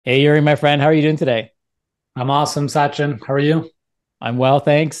Hey, Yuri, my friend, how are you doing today? I'm awesome, Sachin. How are you? I'm well,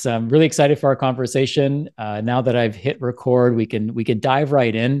 thanks. I'm really excited for our conversation. Now that I've hit record, we can dive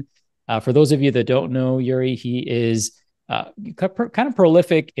right in. For those of you that don't know Yuri, he is kind of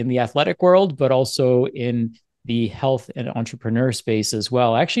prolific in the athletic world, but also in the health and entrepreneur space as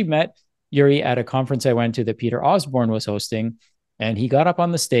well. I actually met Yuri at a conference I went to that Peter Osborne was hosting, and he got up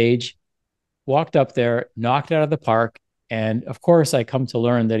on the stage, walked up there, knocked it out of the park. And of course, I come to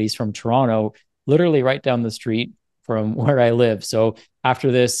learn that he's from Toronto, literally right down the street from where I live. So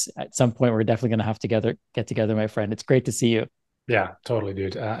after this, at some point, we're definitely going to have to get together, my friend. It's great to see you. Yeah, totally,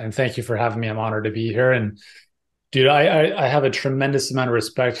 dude. And thank you for having me. I'm honored to be here. And dude, I have a tremendous amount of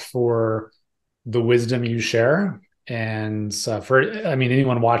respect for the wisdom you share. And I mean,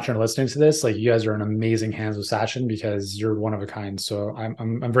 anyone watching or listening to this, like you guys are in amazing hands with Sachin because you're one of a kind. So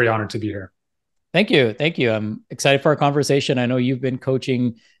I'm very honored to be here. Thank you. Thank you. I'm excited for our conversation. I know you've been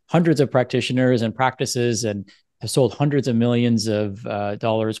coaching hundreds of practitioners and practices and have sold hundreds of millions of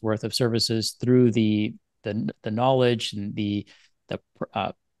dollars worth of services through the knowledge and the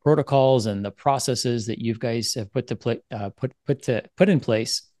protocols and the processes that you guys have put in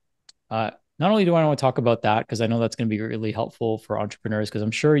place. Not only do I want to talk about that because I know that's going to be really helpful for entrepreneurs because I'm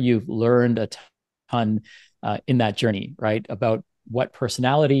sure you've learned a ton in that journey, right? About what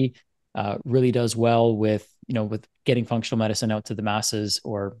personality really does well with with getting functional medicine out to the masses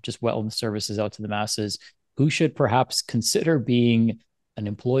or just wellness services out to the masses. Who should perhaps consider being an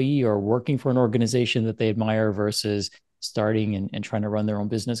employee or working for an organization that they admire versus starting and trying to run their own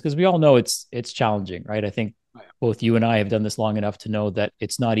business? Because we all know it's challenging, right? I think both you and I have done this long enough to know that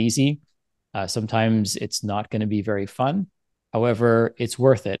it's not easy. Sometimes it's not going to be very fun. However, it's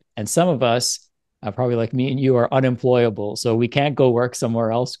worth it. And some of us, probably like me and you, are unemployable. So we can't go work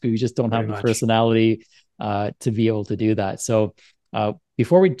somewhere else. We just don't Pretty have the much. personality to be able to do that. So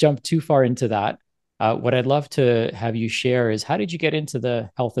before we jump too far into that, what I'd love to have you share is how did you get into the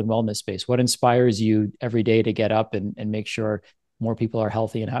health and wellness space? What inspires you every day to get up and make sure more people are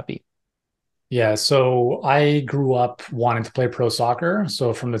healthy and happy? Yeah, so I grew up wanting to play pro soccer.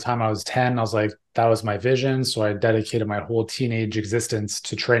 So from the time I was 10, I was like, that was my vision. So I dedicated my whole teenage existence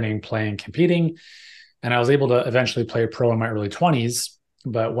to training, playing, competing. And I was able to eventually play pro in my early 20s.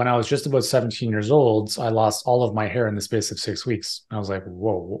 But when I was just about 17 years old, I lost all of my hair in the space of 6 weeks. And I was like,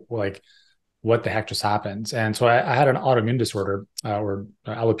 whoa, like, what the heck just happened? And so I had an autoimmune disorder or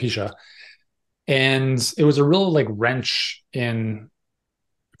alopecia. And it was a real like wrench in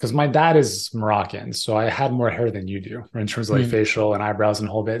because my dad is Moroccan, so I had more hair than you do in terms of like Hmm. facial and eyebrows and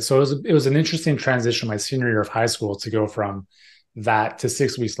whole bit. So it was an interesting transition my senior year of high school to go from that to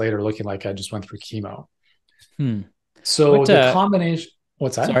 6 weeks later looking like I just went through chemo. Hmm. So What the combination,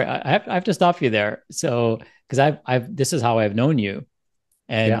 what's that? sorry, I have to stop you there. So, because I've this is how I've known you,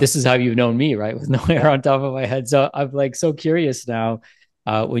 and Yeah, this is how you've known me, right? With no hair yeah. on top of my head. So I'm like so curious now.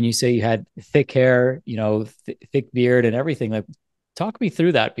 When you say you had thick hair, thick beard and everything, like talk me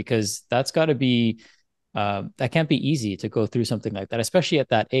through that because that's got to be that can't be easy to go through something like that, especially at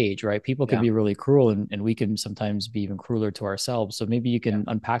that age, right? People can Yeah, be really cruel, and we can sometimes be even crueler to ourselves. So maybe you yeah. can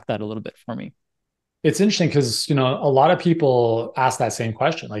unpack that a little bit for me. It's interesting because a lot of people ask that same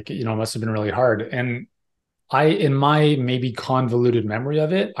question, like it must have been really hard. And in my maybe convoluted memory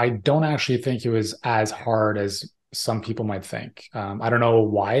of it, I don't actually think it was as hard as some people might think. I don't know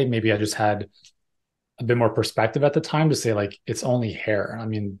why. Maybe I just had a bit more perspective at the time to say like it's only hair. I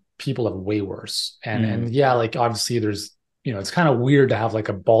mean, people have way worse. And Mm, yeah, like obviously there's it's kind of weird to have like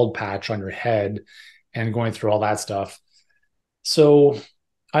a bald patch on your head and going through all that stuff. So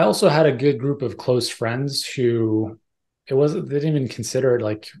I also had a good group of close friends who they didn't even consider it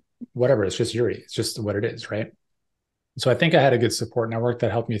like whatever, it's just Yuri. It's just what it is, right? So I think I had a good support network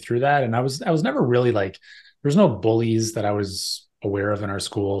that helped me through that. And I was never really like there's no bullies that I was aware of in our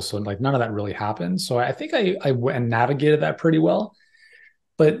school. So like none of that really happened. So I think I went and navigated that pretty well.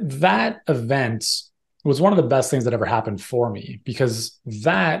 But that event was one of the best things that ever happened for me because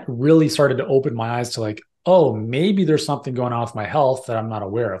that really started to open my eyes to like, oh, maybe there's something going on with my health that I'm not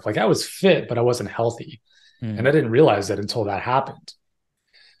aware of. Like I was fit, but I wasn't healthy. And I mm, didn't realize it until that happened.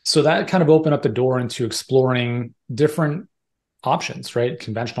 So that kind of opened up the door into exploring different options, right?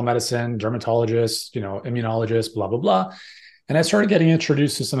 Conventional medicine, dermatologists, immunologists, blah, blah, blah. And I started getting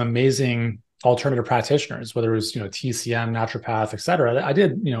introduced to some amazing alternative practitioners, whether it was, TCM, naturopath, et cetera. I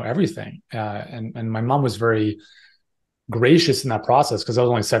did, everything. And my mom was very gracious in that process because I was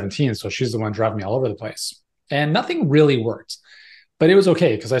only 17. So she's the one driving me all over the place. And nothing really worked, but it was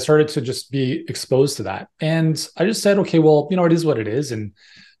okay because I started to just be exposed to that. And I just said, okay, well, it is what it is. And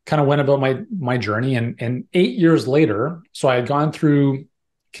kind of went about my journey. And 8 years later, so I had gone through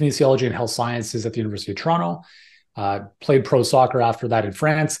kinesiology and health sciences at the University of Toronto. Played pro soccer after that in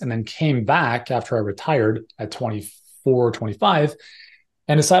France, and then came back after I retired at 24, 25,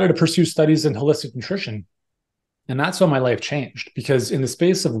 and decided to pursue studies in holistic nutrition. And that's when my life changed, because in the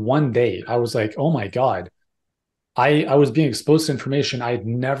space of one day, I was like, oh my God, I was being exposed to information I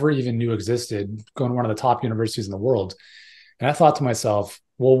never even knew existed, going to one of the top universities in the world. And I thought to myself,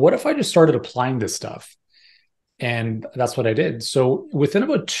 well, what if I just started applying this stuff? And that's what I did. So within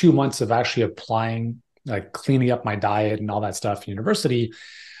about 2 months of actually applying, like cleaning up my diet and all that stuff in university,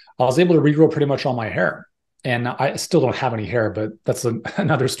 I was able to regrow pretty much all my hair. And I still don't have any hair, but that's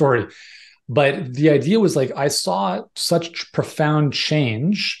another story. But the idea was like, I saw such profound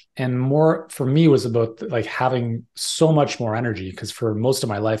change, and more for me was about like having so much more energy, because for most of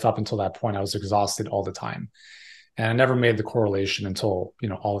my life up until that point, I was exhausted all the time. And I never made the correlation until,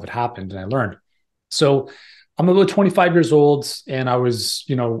 all of it happened and I learned. So I'm about 25 years old, and I was,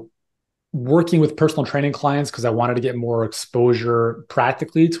 working with personal training clients because I wanted to get more exposure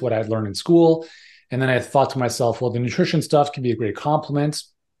practically to what I'd learned in school. And then I thought to myself, well, the nutrition stuff can be a great complement.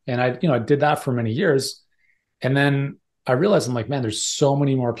 And I did that for many years. And then I realized, I'm like, man, there's so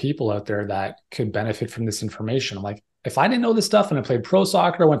many more people out there that could benefit from this information. I'm like, if I didn't know this stuff and I played pro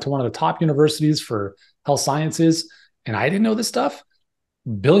soccer, I went to one of the top universities for health sciences, and I didn't know this stuff,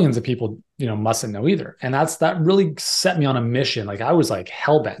 billions of people, mustn't know either. And that really set me on a mission. Like I was like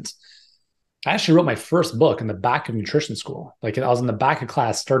hell bent. I actually wrote my first book in the back of nutrition school. Like I was in the back of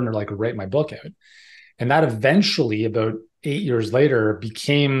class starting to like write my book out. And that eventually, about 8 years later,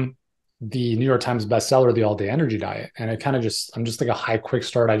 became the New York Times bestseller, The All Day Energy Diet. And it kind of I'm just like a high, quick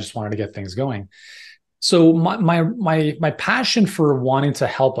start. I just wanted to get things going. So my passion for wanting to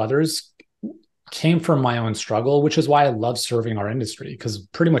help others came from my own struggle, which is why I love serving our industry, because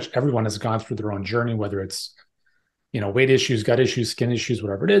pretty much everyone has gone through their own journey, whether it's, weight issues, gut issues, skin issues,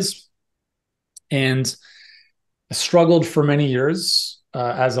 whatever it is. And I struggled for many years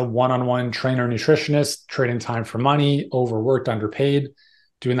as a one-on-one trainer nutritionist, trading time for money, overworked, underpaid,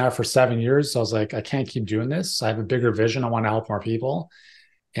 doing that for 7 years. So I was like, I can't keep doing this. I have a bigger vision. I want to help more people.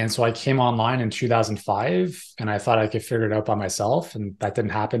 And so I came online in 2005, and I thought I could figure it out by myself. And that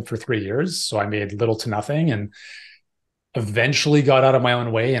didn't happen for 3 years. So I made little to nothing, and eventually got out of my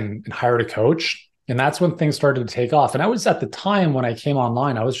own way and hired a coach. And that's when things started to take off. And I was, at the time when I came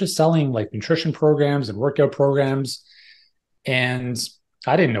online, I was just selling like nutrition programs and workout programs. And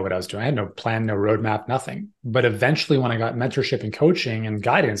I didn't know what I was doing. I had no plan, no roadmap, nothing. But eventually, when I got mentorship and coaching and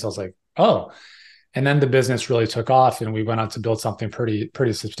guidance, I was like, oh. And then the business really took off, and we went on to build something pretty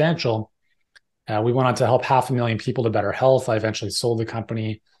substantial. We went on to help 500,000 people to better health. I eventually sold the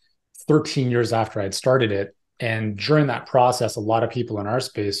company 13 years after I'd started it. And during that process, a lot of people in our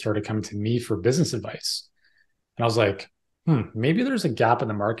space started coming to me for business advice. And I was like, maybe there's a gap in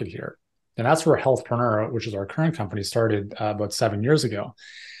the market here. And that's where Healthpreneur, which is our current company, started about 7 years ago.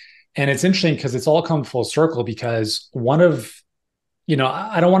 And it's interesting because it's all come full circle, because one of,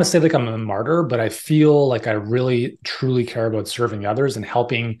 I don't want to say like I'm a martyr, but I feel like I really, truly care about serving others and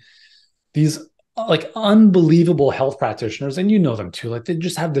helping these like unbelievable health practitioners. And you know them too. Like they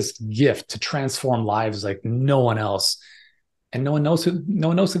just have this gift to transform lives like no one else. And no one knows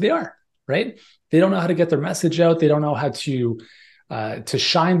who they are, right? They don't know how to get their message out. They don't know how to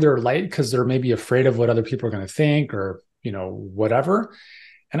shine their light, because they're maybe afraid of what other people are going to think, or, whatever.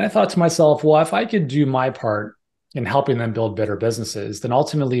 And I thought to myself, well, if I could do my part in helping them build better businesses, then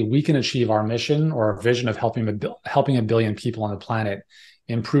ultimately we can achieve our mission or our vision of helping a billion people on the planet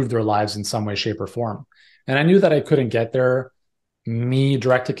improve their lives in some way, shape, or form. And I knew that I couldn't get there, me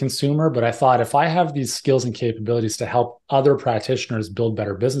direct to consumer, but I thought if I have these skills and capabilities to help other practitioners build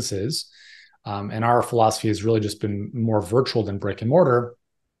better businesses, and our philosophy has really just been more virtual than brick and mortar,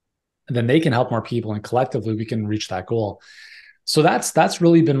 then they can help more people, and collectively we can reach that goal. So that's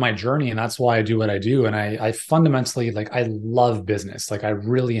really been my journey, and that's why I do what I do. And I fundamentally, like, I love business. Like I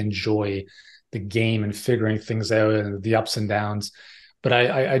really enjoy the game and figuring things out and the ups and downs. But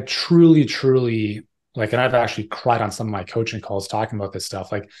I truly like, and I've actually cried on some of my coaching calls talking about this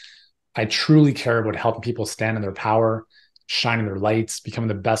stuff. Like I truly care about helping people stand in their power, shining their lights, becoming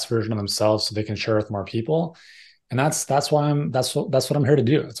the best version of themselves so they can share with more people. And that's why that's what I'm here to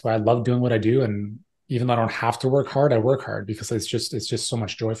do. That's why I love doing what I do. And even though I don't have to work hard, I work hard because it's just so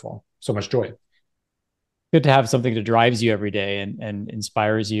much joy. Good to have something that drives you every day and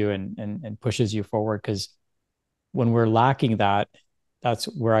inspires you and pushes you forward. Because when we're lacking that, that's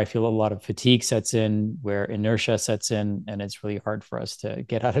where I feel a lot of fatigue sets in, where inertia sets in, and it's really hard for us to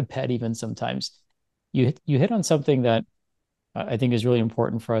get out of bed even sometimes. You hit on something that I think is really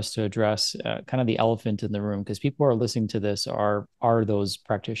important for us to address kind of the elephant in the room, because people who are listening to this are those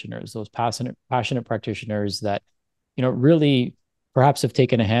practitioners, those passionate practitioners that, really perhaps have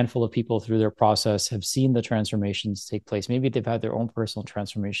taken a handful of people through their process, have seen the transformations take place. Maybe they've had their own personal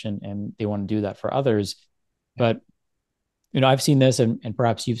transformation and they want to do that for others. Yeah. But, I've seen this, and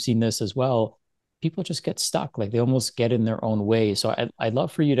perhaps you've seen this as well. People just get stuck, like they almost get in their own way. So I'd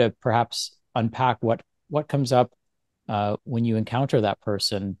love for you to perhaps unpack what comes up when you encounter that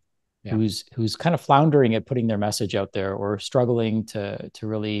person Yeah. who's kind of floundering at putting their message out there, or struggling to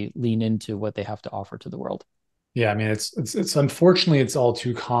really lean into what they have to offer to the world. Yeah, I mean, it's unfortunately it's all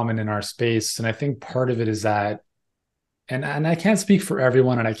too common in our space, and I think part of it is that, and I can't speak for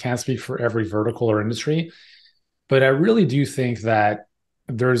everyone, and I can't speak for every vertical or industry, but I really do think that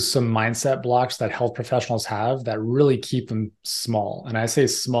there's some mindset blocks that health professionals have that really keep them small. And I say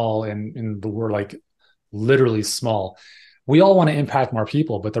small in the word like literally small. We all want to impact more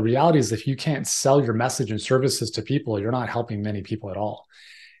people, but the reality is if you can't sell your message and services to people, you're not helping many people at all.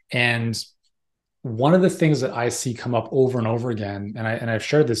 And one of the things that I see come up over and over again, and I've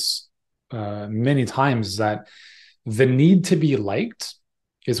shared this many times, is that the need to be liked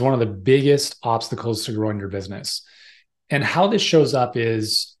is one of the biggest obstacles to growing your business. And how this shows up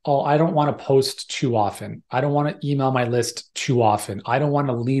is, oh, I don't want to post too often. I don't want to email my list too often. I don't want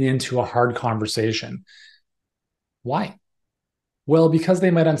to lean into a hard conversation. Why? Well, because they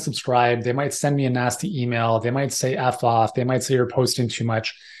might unsubscribe. They might send me a nasty email. They might say F off. They might say you're posting too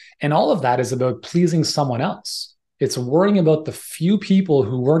much. And all of that is about pleasing someone else. It's worrying about the few people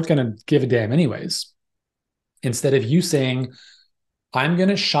who weren't going to give a damn anyways. Instead of you saying, I'm going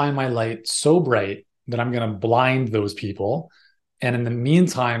to shine my light so bright that I'm going to blind those people. And in the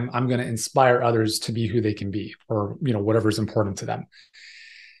meantime, I'm going to inspire others to be who they can be, or, whatever's important to them.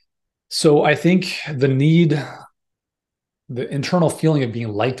 So I think the internal feeling of being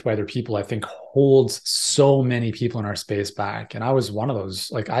liked by other people, I think holds so many people in our space back. And I was one of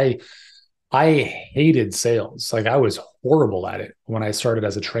those. Like I hated sales. Like I was horrible at it when I started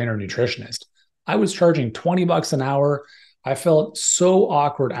as a trainer nutritionist. I was charging $20 an hour. I felt so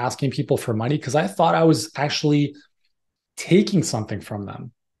awkward asking people for money because I thought I was actually taking something from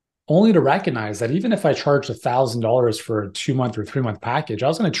them, only to recognize that even if I charged $1,000 for a 2-month or 3-month package, I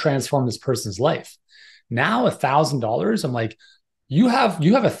was going to transform this person's life. Now $1,000, I'm like, you have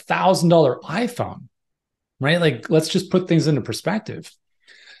 $1,000 iPhone, right? Like, let's just put things into perspective.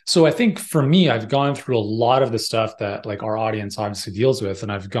 So I think for me, I've gone through a lot of the stuff that like our audience obviously deals with,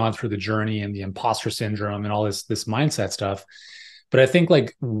 and I've gone through the journey and the imposter syndrome and all this mindset stuff. But I think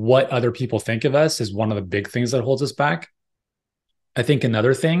like what other people think of us is one of the big things that holds us back. I think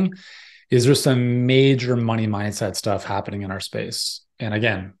another thing is there's some major money mindset stuff happening in our space. And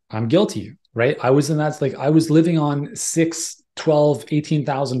again, I'm guilty, right? I was living on $6,000, $12,000,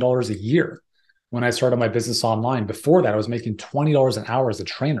 $18,000 a year when I started my business online. Before that, I was making $20 an hour as a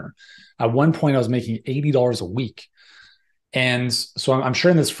trainer. At one point, I was making $80 a week. And so I'm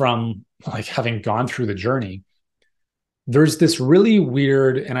sharing this from like having gone through the journey. There's this really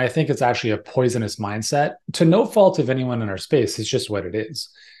weird, and I think it's actually a poisonous mindset, to no fault of anyone in our space. It's just what it is,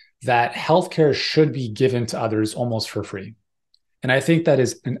 that healthcare should be given to others almost for free. And I think that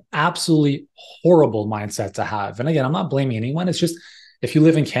is an absolutely horrible mindset to have. And again, I'm not blaming anyone. It's just, if you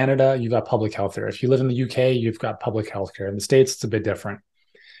live in Canada, you've got public health care. If you live in the UK, you've got public health care. In the States, it's a bit different.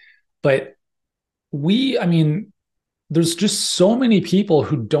 But there's just so many people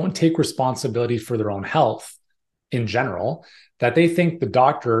who don't take responsibility for their own health in general, that they think the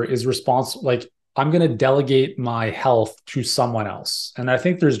doctor is responsible. Like, I'm going to delegate my health to someone else. And I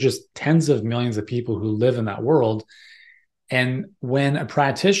think there's just tens of millions of people who live in that world. And when a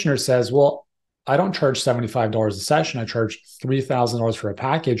practitioner says, well, I don't charge $75 a session, I charge $3,000 for a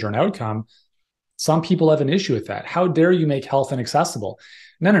package or an outcome, some people have an issue with that. How dare you make health inaccessible?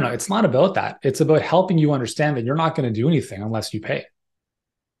 No. It's not about that. It's about helping you understand that you're not going to do anything unless you pay.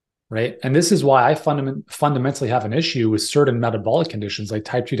 Right. And this is why I fundamentally have an issue with certain metabolic conditions like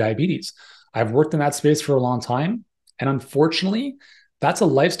type 2 diabetes. I've worked in that space for a long time. And unfortunately, that's a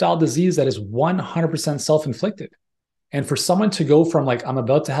lifestyle disease that is 100% self-inflicted. And for someone to go from like, I'm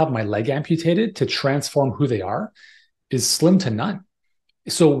about to have my leg amputated to transform who they are is slim to none.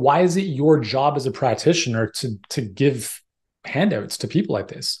 So why is it your job as a practitioner to give handouts to people like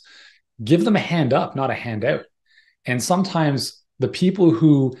this? Give them a hand up, not a handout. And sometimes the people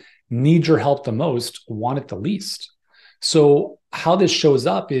who need your help the most want it the least. So how this shows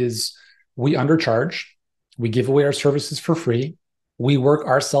up is we undercharge, we give away our services for free, we work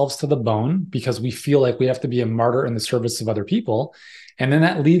ourselves to the bone because we feel like we have to be a martyr in the service of other people. And then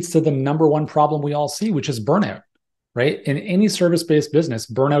that leads to the number one problem we all see, which is burnout. right? In any service-based business,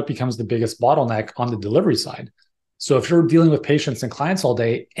 burnout becomes the biggest bottleneck on the delivery side. So if you're dealing with patients and clients all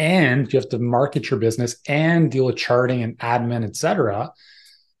day and you have to market your business and deal with charting and admin, et cetera,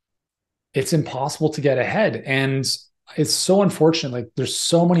 it's impossible to get ahead. And it's so unfortunate. Like there's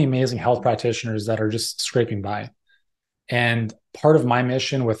so many amazing health practitioners that are just scraping by. And part of my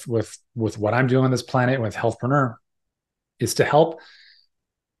mission with what I'm doing on this planet with Healthpreneur is to help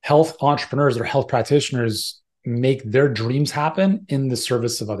health entrepreneurs or health practitioners make their dreams happen in the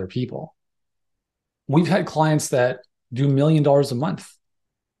service of other people. We've had clients that do $1 million a month.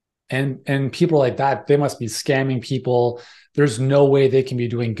 And people like that, they must be scamming people. There's no way they can be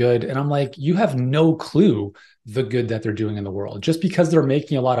doing good. And I'm like, you have no clue the good that they're doing in the world. Just because they're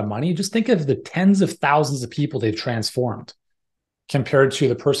making a lot of money, just think of the tens of thousands of people they've transformed compared to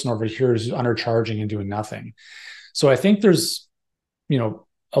the person over here who's undercharging and doing nothing. So I think there's,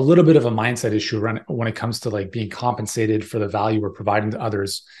 a little bit of a mindset issue when it comes to like being compensated for the value we're providing to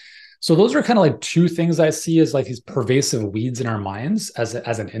others. So those are kind of like two things I see as like these pervasive weeds in our minds as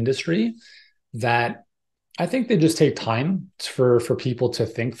an industry that I think they just take time for people to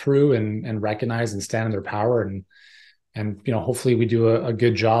think through and recognize and stand in their power. And hopefully we do a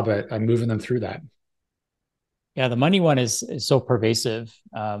good job at moving them through that. Yeah, the money one is so pervasive.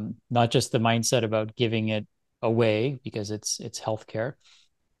 Not just the mindset about giving it away because it's healthcare,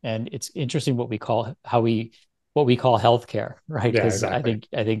 and it's interesting what we call healthcare, right? Yeah, Because exactly.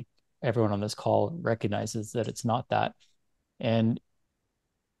 I think everyone on this call recognizes that it's not that. And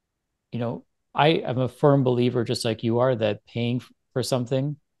I am a firm believer, just like you are, that paying for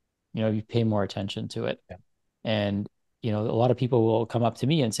something, you pay more attention to it. Yeah. And a lot of people will come up to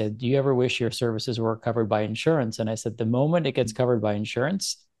me and say, do you ever wish your services were covered by insurance? And I said, the moment it gets covered by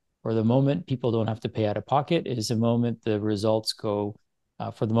insurance, or the moment people don't have to pay out of pocket, is the moment the results go,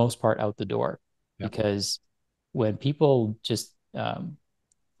 for the most part, out the door. Yeah. Because when people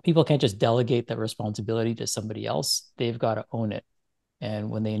can't just delegate that responsibility to somebody else, they've got to own it. And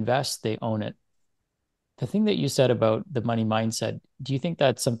when they invest, they own it. The thing that you said about the money mindset, do you think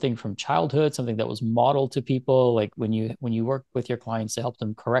that's something from childhood, something that was modeled to people? Like when you work with your clients to help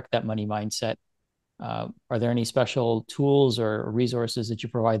them correct that money mindset, are there any special tools or resources that you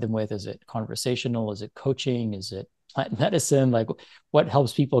provide them with? Is it conversational? Is it coaching? Is it plant medicine? Like what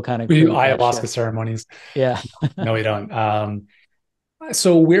helps people kind of We do create that ayahuasca shift? ceremonies. Yeah. No, we don't.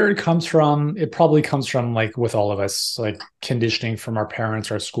 So where it comes from, it probably comes from like with all of us, like conditioning from our parents,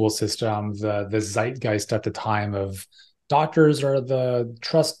 our school system, the zeitgeist at the time of doctors are the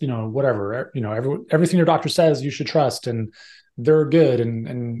trust, whatever, everything your doctor says you should trust and they're good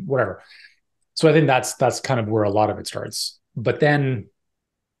and whatever. So I think that's kind of where a lot of it starts. But then,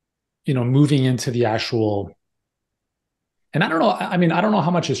 moving into the actual, and I don't know, I mean, I don't know how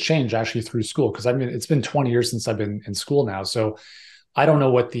much has changed actually through school, because I mean, it's been 20 years since I've been in school now. So I don't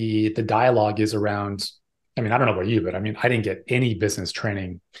know what the dialogue is around. I mean, I don't know about you, but I mean, I didn't get any business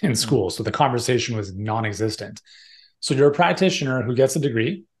training in Mm-mm. school. So the conversation was non-existent. So you're a practitioner who gets a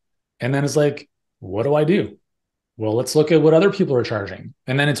degree and then is like, what do I do? Well, let's look at what other people are charging.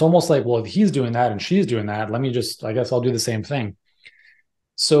 And then it's almost like, well, if he's doing that and she's doing that, I guess I'll do the same thing.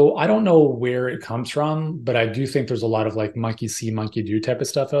 So I don't know where it comes from, but I do think there's a lot of like monkey see, monkey do type of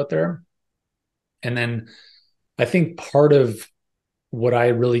stuff out there. And then I think part of what I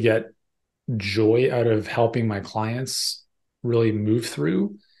really get joy out of helping my clients really move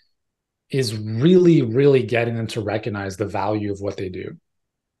through is really, really getting them to recognize the value of what they do.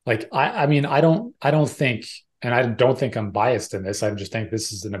 Like, I mean, I don't think, and I don't think I'm biased in this. I just think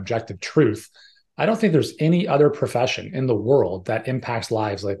this is an objective truth. I don't think there's any other profession in the world that impacts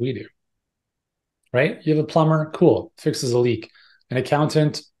lives like we do, right? You have a plumber, cool, fixes a leak. An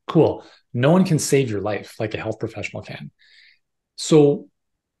accountant, cool. No one can save your life like a health professional can. So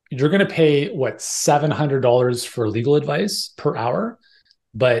you're going to pay what, $700 for legal advice per hour,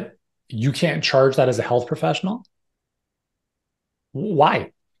 but you can't charge that as a health professional.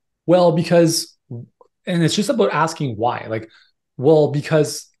 Why? Well, because, and it's just about asking why. Like, well,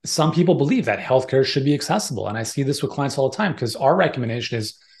 because some people believe that healthcare should be accessible. And I see this with clients all the time, because our recommendation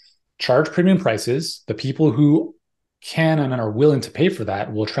is charge premium prices. The people who can and are willing to pay for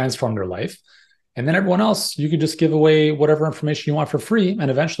that will transform their life. And then everyone else, you can just give away whatever information you want for free. And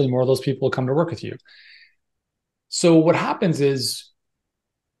eventually more of those people will come to work with you. So what happens is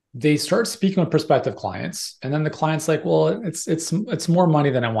they start speaking with prospective clients. And then the client's like, well, it's more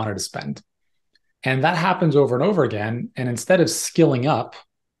money than I wanted to spend. And that happens over and over again. And instead of skilling up,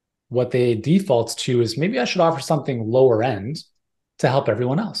 what they defaults to is maybe I should offer something lower end to help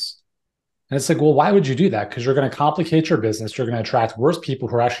everyone else. And it's like, well, why would you do that? Because you're going to complicate your business. You're going to attract worse people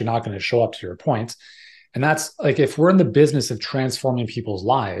who are actually not going to show up to your point. And that's like, if we're in the business of transforming people's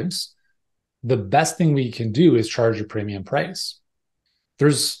lives, the best thing we can do is charge a premium price.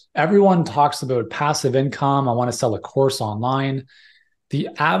 Everyone talks about passive income. I want to sell a course online. The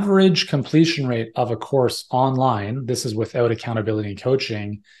average completion rate of a course online, this is without accountability and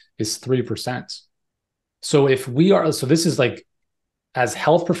coaching, is 3%. So this is like, as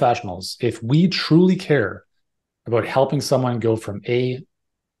health professionals, if we truly care about helping someone go from A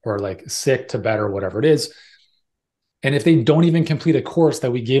or like sick to better, whatever it is, and if they don't even complete a course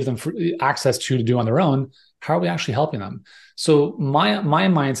that we gave them access to do on their own, how are we actually helping them? So my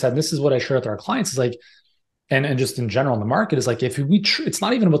mindset, and this is what I share with our clients, is like, and just in general in the market, is like, it's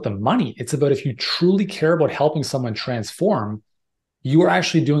not even about the money. It's about, if you truly care about helping someone transform, you are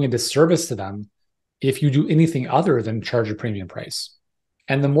actually doing a disservice to them if you do anything other than charge a premium price.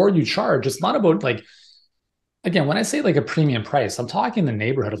 And the more you charge, it's not about like, again, when I say like a premium price, I'm talking in the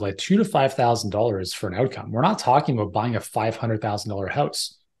neighborhood of like $2,000 to $5,000 for an outcome. We're not talking about buying a $500,000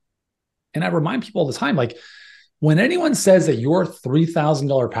 house. And I remind people all the time, like, when anyone says that your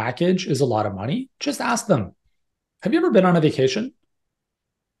 $3,000 package is a lot of money, just ask them, have you ever been on a vacation?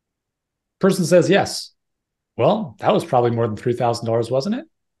 Person says yes. Well, that was probably more than $3,000, wasn't it?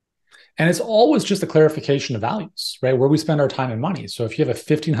 And it's always just a clarification of values, right? Where we spend our time and money. So if you have a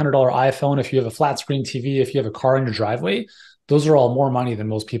 $1,500 iPhone, if you have a flat screen TV, if you have a car in your driveway, those are all more money than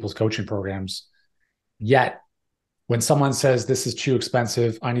most people's coaching programs. Yet, when someone says this is too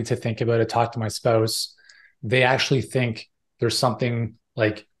expensive, I need to think about it, talk to my spouse, they actually think there's something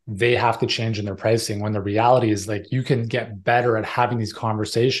like they have to change in their pricing, when the reality is like, you can get better at having these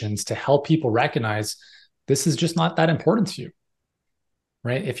conversations to help people recognize this is just not that important to you.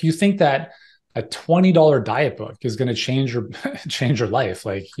 Right? If you think that a $20 diet book is going to change your life,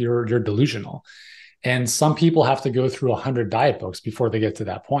 like you're delusional. And some people have to go through 100 diet books before they get to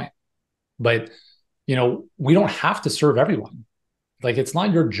that point. But we don't have to serve everyone. Like, it's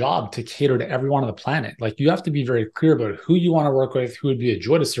not your job to cater to everyone on the planet. Like, you have to be very clear about who you want to work with, who would be a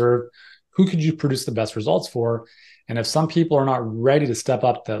joy to serve, who could you produce the best results for. And if some people are not ready to step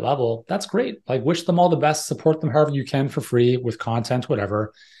up to that level, that's great. Like, wish them all the best, support them however you can for free with content,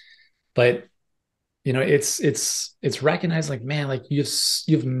 whatever. But it's recognized, like, man, like you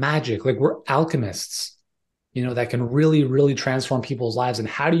have magic. Like, we're alchemists, that can really, really transform people's lives. And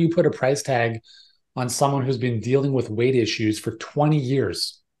how do you put a price tag on someone who's been dealing with weight issues for 20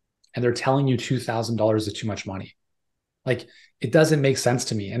 years and they're telling you $2,000 is too much money? Like, it doesn't make sense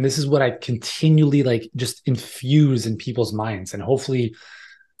to me. And this is what I continually like just infuse in people's minds. And hopefully,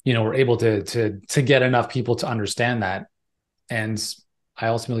 we're able to get enough people to understand that. And I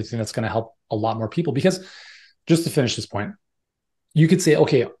ultimately think that's going to help a lot more people, because just to finish this point, you could say,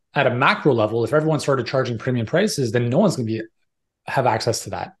 okay, at a macro level, if everyone started charging premium prices, then no one's going to have access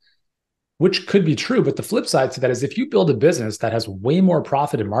to that, which could be true. But the flip side to that is, if you build a business that has way more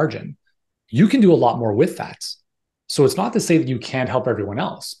profit and margin, you can do a lot more with that. So it's not to say that you can't help everyone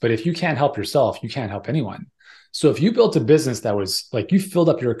else, but if you can't help yourself, you can't help anyone. So if you built a business that was like, you filled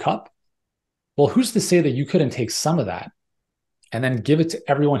up your cup, well, who's to say that you couldn't take some of that and then give it to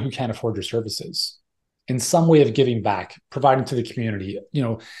everyone who can't afford your services in some way of giving back, providing to the community,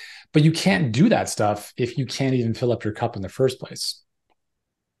 but you can't do that stuff if you can't even fill up your cup in the first place.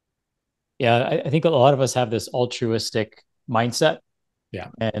 Yeah, I think a lot of us have this altruistic mindset. Yeah.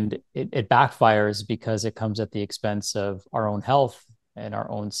 And it backfires because it comes at the expense of our own health and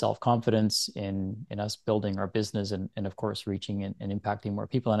our own self-confidence in us building our business and of course, reaching and impacting more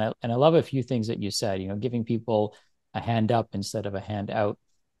people. And I love a few things that you said, giving people a hand up instead of a hand out.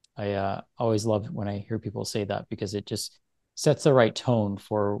 I always love when I hear people say that, because it just sets the right tone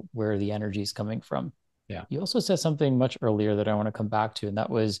for where the energy is coming from. Yeah. You also said something much earlier that I want to come back to, and that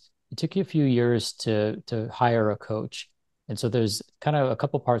was, it took you a few years to hire a coach. And so there's kind of a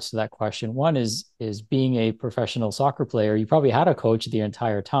couple parts to that question. One is being a professional soccer player, you probably had a coach the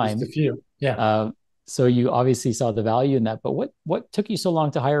entire time. Just a few. Yeah. So you obviously saw the value in that. But what took you so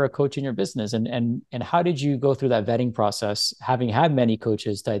long to hire a coach in your business? And how did you go through that vetting process, having had many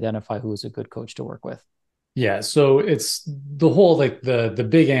coaches, to identify who was a good coach to work with? Yeah. So it's the whole, like, the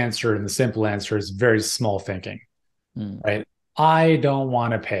big answer and the simple answer is very small thinking, right? I don't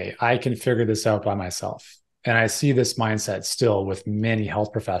want to pay. I can figure this out by myself. And I see this mindset still with many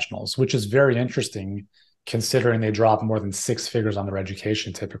health professionals, which is very interesting considering they drop more than 6 figures on their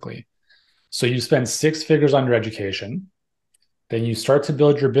education typically. So you spend 6 figures on your education, then you start to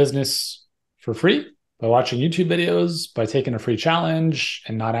build your business for free by watching YouTube videos, by taking a free challenge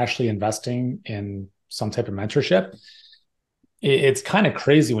and not actually investing in some type of mentorship. It's kind of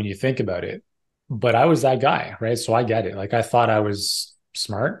crazy when you think about it, but I was that guy, right? So I get it. Like, I thought I was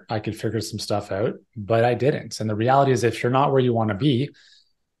smart. I could figure some stuff out, but I didn't. And the reality is, if you're not where you want to be,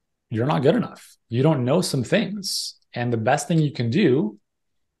 you're not good enough. You don't know some things. And the best thing you can do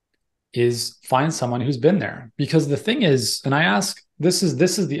is find someone who's been there. Because the thing is, and I ask, this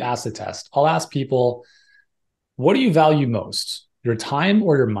is the acid test. I'll ask people, what do you value most? Your time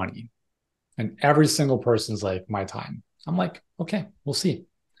or your money? And every single person's like, my time. I'm like, okay, we'll see.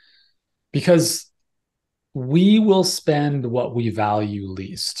 Because we will spend what we value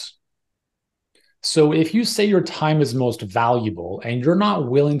least. So if you say your time is most valuable and you're not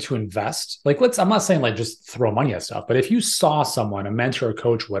willing to invest, like I'm not saying like just throw money at stuff, but if you saw someone, a mentor, a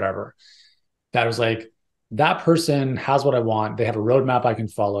coach, whatever, that was like, that person has what I want. They have a roadmap I can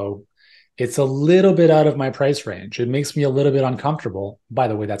follow. It's a little bit out of my price range. It makes me a little bit uncomfortable. By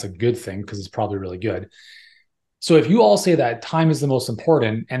the way, that's a good thing because it's probably really good. So if you all say that time is the most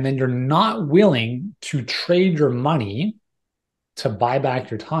important, and then you're not willing to trade your money to buy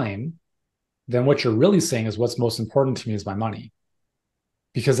back your time, then what you're really saying is what's most important to me is my money.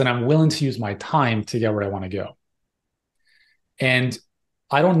 Because then I'm willing to use my time to get where I want to go. And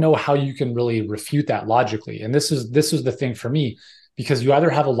I don't know how you can really refute that logically. And this is the thing for me, because you either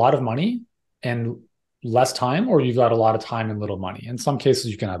have a lot of money and less time, or you've got a lot of time and little money. In some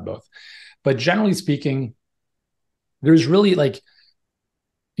cases, you can have both. But generally speaking, there's really like,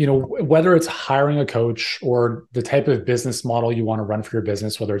 whether it's hiring a coach or the type of business model you want to run for your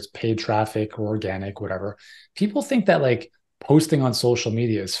business, whether it's paid traffic or organic, whatever, people think that like posting on social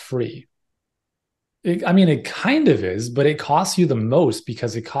media is free. It kind of is, but it costs you the most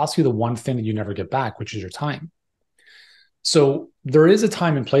because it costs you the one thing that you never get back, which is your time. So there is a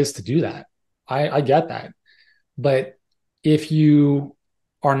time and place to do that. I get that. But if you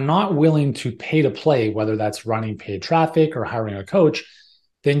are not willing to pay to play, whether that's running paid traffic or hiring a coach,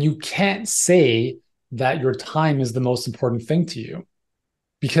 then you can't say that your time is the most important thing to you,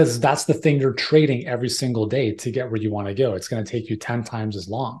 because that's the thing you're trading every single day to get where you want to go. It's going to take you 10 times as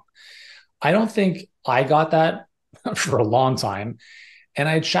long. I don't think I got that for a long time. And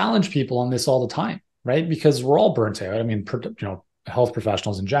I challenge people on this all the time, right? Because we're all burnt out. Health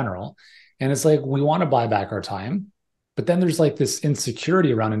professionals in general. And it's like, we want to buy back our time, but then there's like this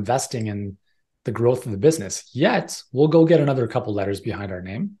insecurity around investing in the growth of the business. Yet we'll go get another couple letters behind our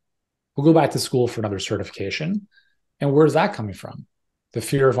name. We'll go back to school for another certification. And where's that coming from? The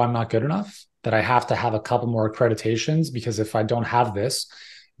fear of I'm not good enough, that I have to have a couple more accreditations because if I don't have this,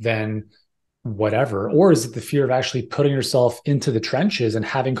 then whatever. Or is it the fear of actually putting yourself into the trenches and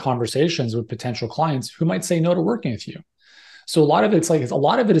having conversations with potential clients who might say no to working with you? So a lot of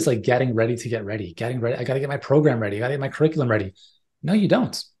it is like getting ready to get ready, I got to get my program ready. I got to get my curriculum ready. No, you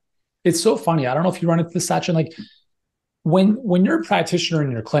don't. It's so funny. I don't know if you run into this, Sachin, like when you're a practitioner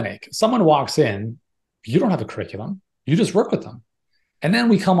in your clinic, someone walks in, you don't have a curriculum. You just work with them. And then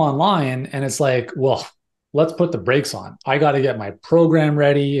we come online and it's like, well, let's put the brakes on. I got to get my program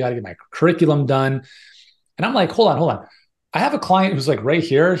ready. I got to get my curriculum done. And I'm like, hold on. I have a client who's like right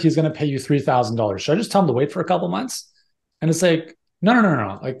here. He's going to pay you $3,000. Should I just tell him to wait for a couple months? And it's like,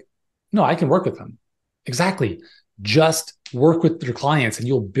 no. Like, no, I can work with them. Exactly. Just work with your clients and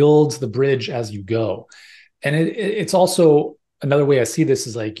you'll build the bridge as you go. And it's also another way I see this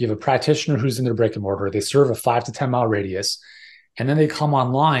is like you have a practitioner who's in their brick and mortar. They serve a 5 to 10 mile radius. And then they come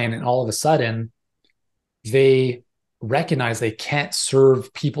online and all of a sudden they recognize they can't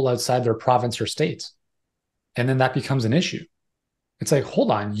serve people outside their province or state. And then that becomes an issue. It's like, hold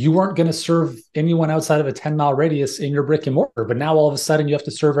on, you weren't going to serve anyone outside of a 10-mile radius in your brick and mortar, but now all of a sudden you have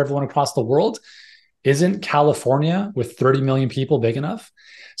to serve everyone across the world. Isn't California with 30 million people big enough?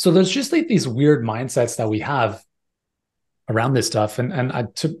 So there's just like these weird mindsets that we have around this stuff. And I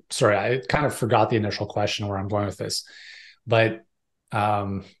kind of forgot the initial question where I'm going with this, but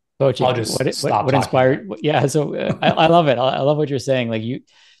Coaching. I'll just stop. What inspired? Yeah. So I love it. I love what you're saying. Like a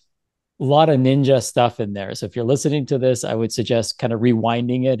lot of ninja stuff in there. So if you're listening to this, I would suggest kind of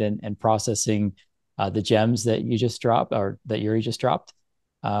rewinding it and processing the gems that you just dropped or that Yuri just dropped.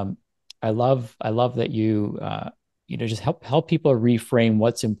 I love that you just help people reframe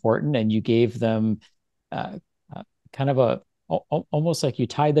what's important, and you gave them kind of almost like you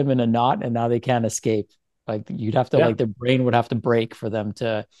tied them in a knot and now they can't escape. Like you'd have to like their brain would have to break for them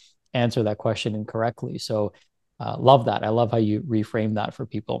to answer that question incorrectly. So love that. I love how you reframe that for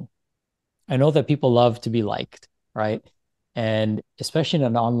people. I know that people love to be liked, right? And especially in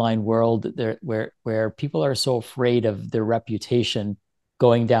an online world there where people are so afraid of their reputation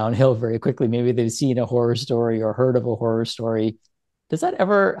going downhill very quickly. Maybe they've seen a horror story or heard of a horror story.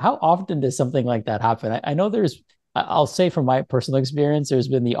 How often does something like that happen? I know I'll say from my personal experience, there's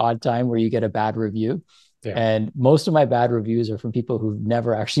been the odd time where you get a bad review, Yeah. And most of my bad reviews are from people who've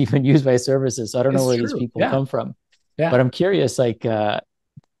never actually even used my services. So I don't know It's where these true. people Yeah. come from. But Yeah. I'm curious, like, do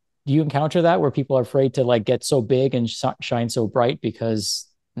you encounter that where people are afraid to like get so big and shine so bright because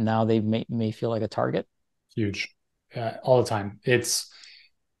now they may feel like a target? Huge. All the time. I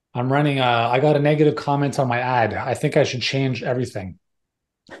got a negative comment on my ad. I think I should change everything.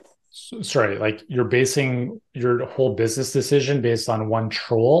 Sorry, like you're basing your whole business decision based on one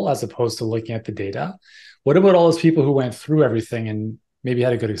troll as opposed to looking at the data. What about all those people who went through everything and maybe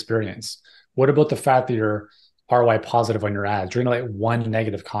had a good experience? What about the fact that you're ROI positive on your ads? You're gonna let one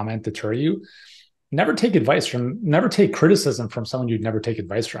negative comment deter you. Never take criticism from someone you'd never take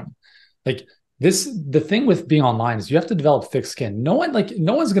advice from. Like the thing with being online is you have to develop thick skin. No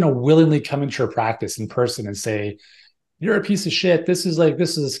one's gonna willingly come into your practice in person and say, you're a piece of shit. This is a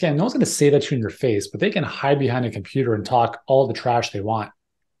scam. No one's going to say that to you in your face, but they can hide behind a computer and talk all the trash they want.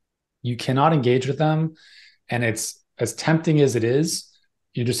 You cannot engage with them. And it's as tempting as it is,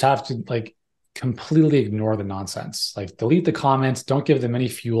 you just have to like completely ignore the nonsense. Like delete the comments, don't give them any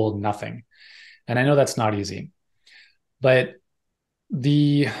fuel, nothing. And I know that's not easy. But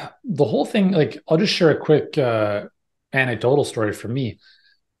the the whole thing, like I'll just share a quick anecdotal story for me.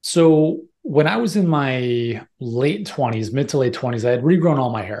 So when I was in my late 20s, mid to late 20s, I had regrown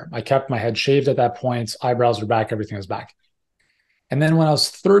all my hair. I kept my head shaved at that point. Eyebrows were back. Everything was back. And then when I was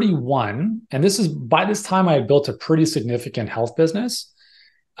 31, and this is by this time I had built a pretty significant health business.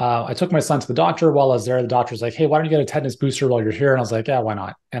 I took my son to the doctor while I was there. The doctor was like, hey, why don't you get a tetanus booster while you're here? And I was like, yeah, why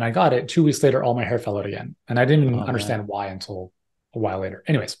not? And I got it. 2 weeks later, all my hair fell out again. And I didn't even Oh man. understand why until a while later.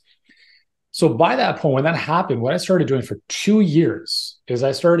 Anyways, so by that point, when that happened, what I started doing for 2 years is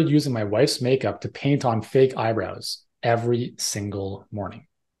I started using my wife's makeup to paint on fake eyebrows every single morning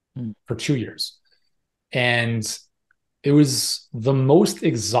Hmm. for 2 years. And it was the most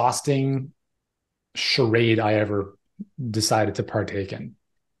exhausting charade I ever decided to partake in.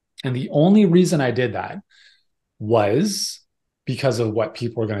 And the only reason I did that was because of what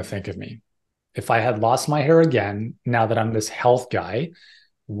people were going to think of me. If I had lost my hair again, now that I'm this health guy,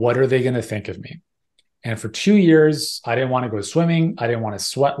 what are they going to think of me? And for 2 years, I didn't want to go swimming. I didn't want to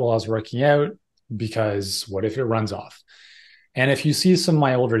sweat while I was working out because what if it runs off? And if you see some of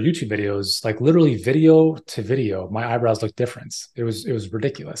my older YouTube videos, like literally video to video, my eyebrows look different. It was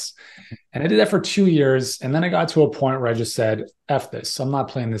ridiculous. And I did that for 2 years. And then I got to a point where I just said, F this. I'm not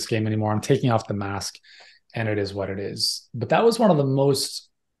playing this game anymore. I'm taking off the mask and it is what it is. But that was one of the most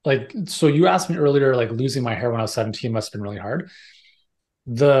like, so you asked me earlier, like losing my hair when I was 17 must have been really hard.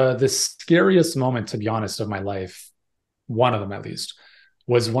 The scariest moment, to be honest, of my life, one of them at least,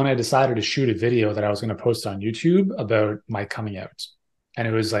 was when I decided to shoot a video that I was going to post on YouTube about my coming out. And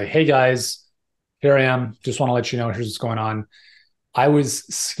it was like, hey guys, here I am. Just want to let you know, here's what's going on. I was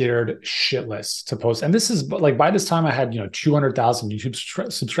scared shitless to post. And this is like by this time I had, 200,000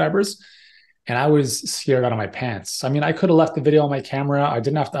 YouTube subscribers and I was scared out of my pants. I mean, I could have left the video on my camera. I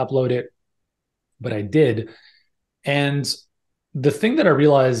didn't have to upload it, but I did. And the thing that I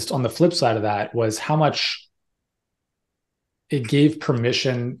realized on the flip side of that was how much it gave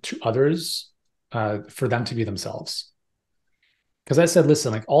permission to others for them to be themselves. Because I said,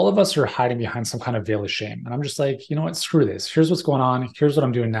 listen, like all of us are hiding behind some kind of veil of shame. And I'm just like, you know what? Screw this. Here's what's going on. Here's what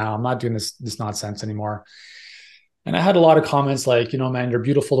I'm doing now. I'm not doing this nonsense anymore. And I had a lot of comments like, man, you're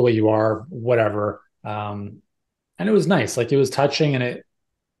beautiful the way you are, whatever. And it was nice. Like it was touching and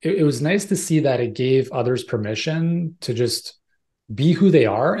it was nice to see that it gave others permission to just be who they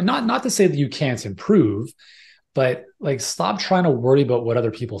are. And not to say that you can't improve, but like stop trying to worry about what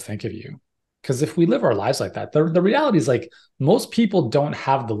other people think of you. Because if we live our lives like that, the reality is like most people don't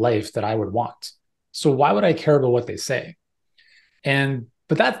have the life that I would want. So why would I care about what they say?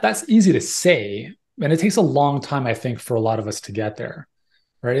 But that's easy to say. And it takes a long time, I think, for a lot of us to get there.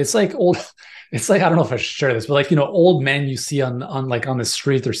 Right. It's like, I don't know if I should share this, but like, old men you see on the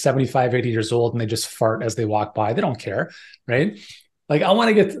street, they're 75, 80 years old and they just fart as they walk by. They don't care. Right. Like I want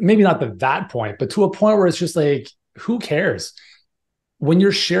to get maybe not to that point, but to a point where it's just like, who cares? When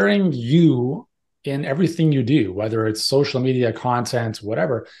you're sharing you in everything you do, whether it's social media content,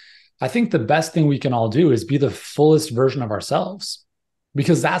 whatever, I think the best thing we can all do is be the fullest version of ourselves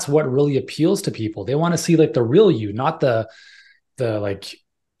because that's what really appeals to people. They want to see like the real you, not the like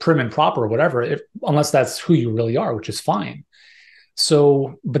prim and proper or whatever, unless that's who you really are, which is fine.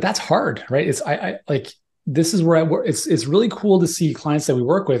 So, but that's hard, right? I like this is where it's really cool to see clients that we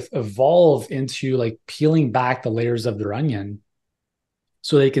work with evolve into like peeling back the layers of their onion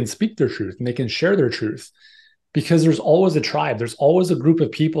so they can speak their truth and they can share their truth because there's always a tribe. There's always a group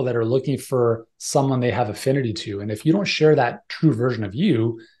of people that are looking for someone they have affinity to. And if you don't share that true version of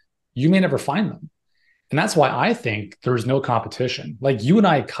you, you may never find them. And that's why I think there's no competition. Like you and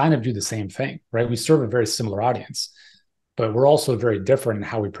I kind of do the same thing, right? We serve a very similar audience, but we're also very different in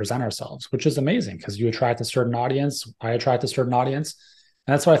how we present ourselves, which is amazing because you attract a certain audience, I attract a certain audience.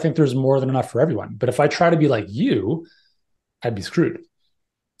 And that's why I think there's more than enough for everyone. But if I try to be like you, I'd be screwed.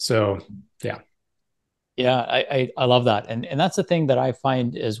 So yeah. Yeah, I love that. And that's the thing that I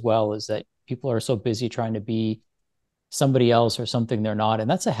find as well is that people are so busy trying to be somebody else or something they're not. And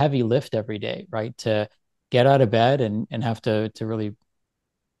that's a heavy lift every day, right? To get out of bed and have to really,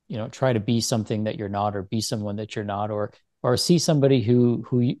 try to be something that you're not, or be someone that you're not, or see somebody who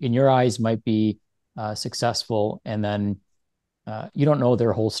in your eyes might be successful, and then you don't know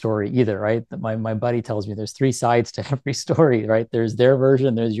their whole story either, right? My buddy tells me there's three sides to every story, right? There's their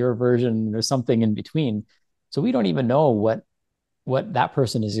version, there's your version, there's something in between. So we don't even know what that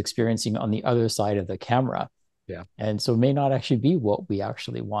person is experiencing on the other side of the camera. Yeah. And so it may not actually be what we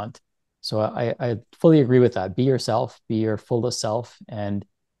actually want. So I fully agree with that. Be yourself, be your fullest self. And,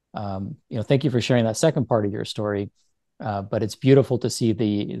 thank you for sharing that second part of your story. But it's beautiful to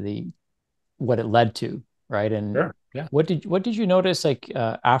see what it led to, right? And Sure. Yeah. what did you notice like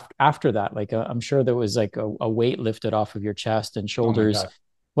after that? Like I'm sure there was like a weight lifted off of your chest and Oh my shoulders. God.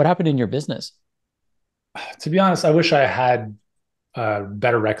 What happened in your business? To be honest, I wish I had a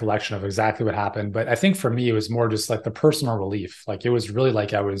better recollection of exactly what happened. But I think for me, it was more just like the personal relief. Like it was really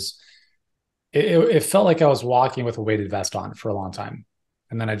like it felt like I was walking with a weighted vest on for a long time.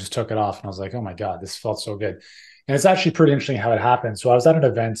 And then I just took it off and I was like, oh my God, this felt so good. And it's actually pretty interesting how it happened. So I was at an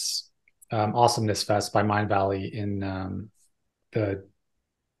event, Awesomeness Fest by Mind Valley in the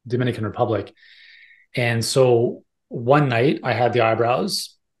Dominican Republic. And so one night I had the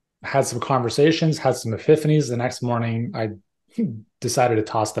eyebrows, had some conversations, had some epiphanies. The next morning, I decided to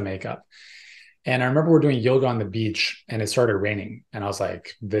toss the makeup. And I remember we're doing yoga on the beach and it started raining. And I was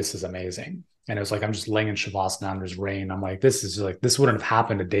like, this is amazing. And it was like, I'm just laying in Shavasana and there's rain. I'm like, this wouldn't have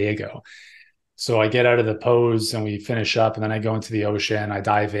happened a day ago. So I get out of the pose and we finish up. And then I go into the ocean, I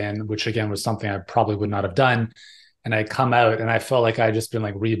dive in, which again was something I probably would not have done. And I come out and I felt like I had just been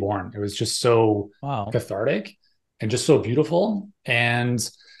like reborn. It was just so Wow. cathartic and just so beautiful. And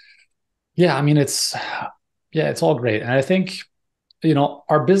yeah, I mean, it's all great. And I think,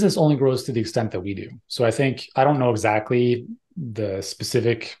 our business only grows to the extent that we do. So I think, I don't know exactly the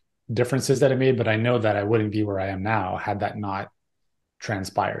specific differences that I made, but I know that I wouldn't be where I am now had that not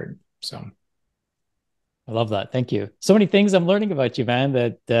transpired. So I love that. Thank you. So many things I'm learning about you, man,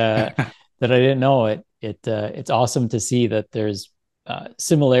 that I didn't know. It's awesome to see that there's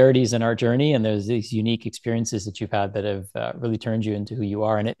similarities in our journey, and there's these unique experiences that you've had that have really turned you into who you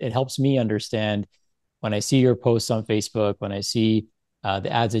are. And it helps me understand when I see your posts on Facebook, when I see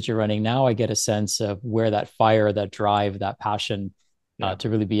the ads that you're running now, I get a sense of where that fire, that drive, that passion yeah, to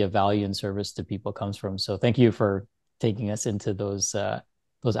really be of value and service to people comes from. So thank you for taking us into those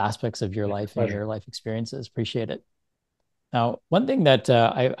aspects of your yeah, life and pleasure. your life experiences. Appreciate it. Now, one thing that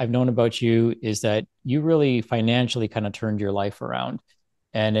I've known about you is that you really financially kind of turned your life around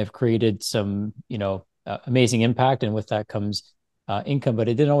and have created some, amazing impact. And with that comes income, but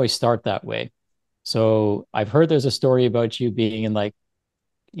it didn't always start that way. So I've heard there's a story about you being in like,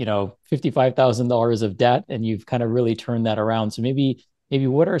 $55,000 of debt, and you've kind of really turned that around. So maybe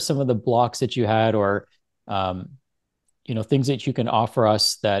what are some of the blocks that you had, or, um, things that you can offer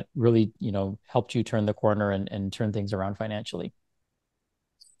us that really, helped you turn the corner and turn things around financially?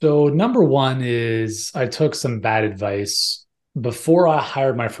 So number one is I took some bad advice before I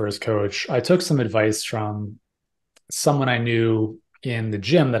hired my first coach. I took some advice from someone I knew in the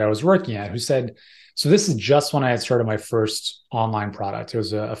gym that I was working at who said, so this is just when I had started my first online product. It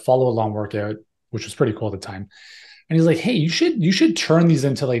was a follow along workout, which was pretty cool at the time. And he's like, hey, you should turn these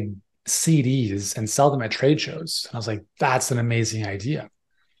into like CDs and sell them at trade shows. And I was like, that's an amazing idea.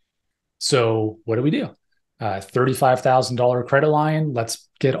 So what do we do? $35,000 credit line. Let's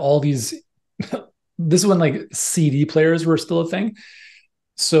get all these. This is when like CD players were still a thing.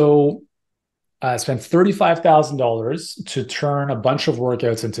 So I spent $35,000 to turn a bunch of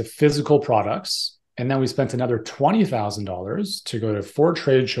workouts into physical products. And then we spent another $20,000 to go to 4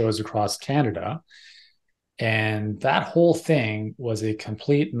 trade shows across Canada. And that whole thing was a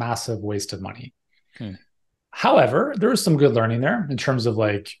complete massive waste of money. Hmm. However, there was some good learning there in terms of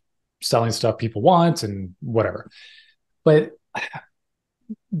like selling stuff people want and whatever. But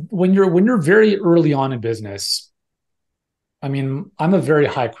when you're very early on in business, I mean, I'm a very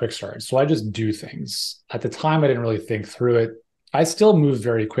high quick start, so I just do things. At the time, I didn't really think through it. I still move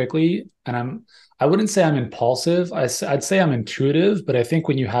very quickly, and I wouldn't say I'm impulsive. I'd say I'm intuitive, but I think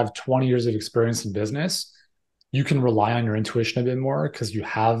when you have 20 years of experience in business, you can rely on your intuition a bit more because you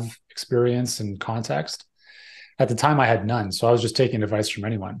have experience and context. At the time, I had none. So I was just taking advice from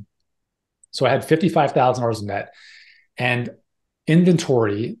anyone. So I had $55,000 in debt and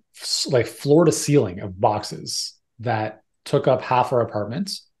inventory, like floor to ceiling of boxes that took up half our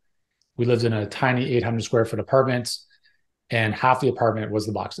apartment. We lived in a tiny 800 square foot apartment, and half the apartment was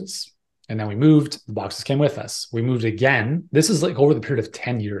the boxes. And then we moved, the boxes came with us. We moved again. This is like over the period of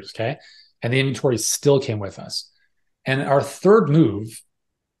 10 years, okay? And the inventory still came with us. And our third move,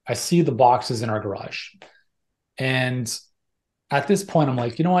 I see the boxes in our garage. And at this point, I'm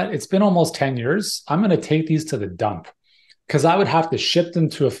like, you know what? It's been almost 10 years. I'm going to take these to the dump because I would have to ship them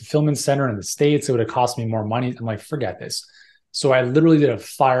to a fulfillment center in the States. It would have cost me more money. I'm like, forget this. So I literally did a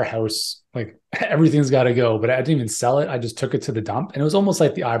firehouse, like everything's got to go, but I didn't even sell it. I just took it to the dump. And it was almost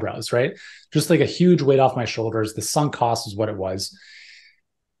like the eyebrows, right? Just like a huge weight off my shoulders. The sunk cost is what it was.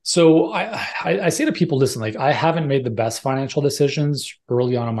 So I say to people, listen, like I haven't made the best financial decisions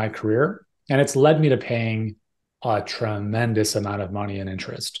early on in my career, and it's led me to paying a tremendous amount of money and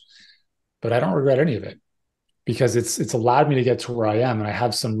interest. But I don't regret any of it because it's allowed me to get to where I am. And I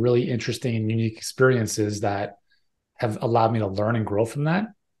have some really interesting and unique experiences that have allowed me to learn and grow from that.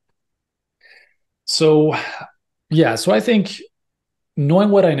 So, yeah, so I think knowing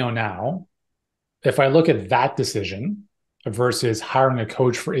what I know now, if I look at that decision versus hiring a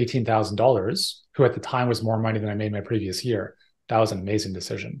coach for $18,000, who at the time was more money than I made my previous year, that was an amazing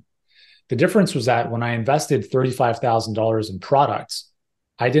decision. The difference was that when I invested $35,000 in products,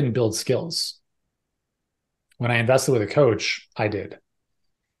 I didn't build skills. When I invested with a coach, I did.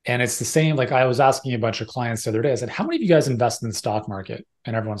 And it's the same. Like I was asking a bunch of clients the other day, I said, how many of you guys invest in the stock market?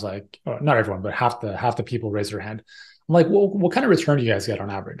 And everyone's like, oh, not everyone, but half the people raise their hand. I'm like, well, what kind of return do you guys get on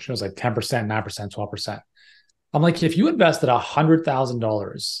average? It was like 10%, 9%, 12%. I'm like, if you invested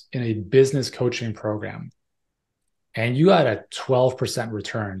 $100,000 in a business coaching program and you got a 12%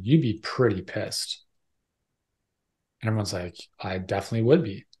 return, you'd be pretty pissed. And everyone's like, I definitely would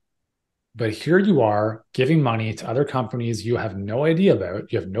be. But here you are giving money to other companies you have no idea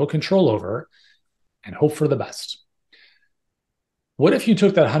about, you have no control over, and hope for the best. What if you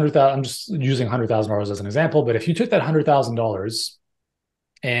took that $100,000, I'm just using $100,000 as an example, but if you took that $100,000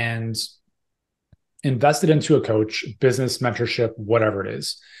 and invested into a coach, business, mentorship, whatever it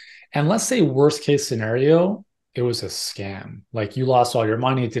is, and let's say worst case scenario, it was a scam. Like you lost all your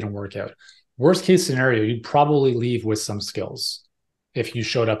money, it didn't work out. Worst case scenario, you'd probably leave with some skills if you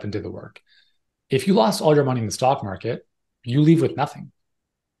showed up and did the work. If you lost all your money in the stock market, you leave with nothing.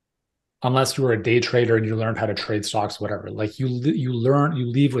 Unless you were a day trader and you learned how to trade stocks, whatever. Like you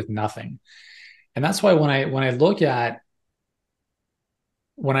leave with nothing. And that's why when I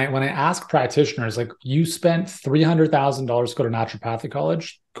ask practitioners, like you spent $300,000 to go to naturopathic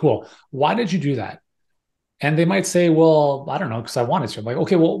college, cool. Why did you do that? And they might say, well, I don't know, because I wanted to. I'm like,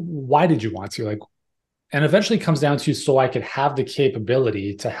 okay, well, why did you want to? Like, and eventually it comes down to so I could have the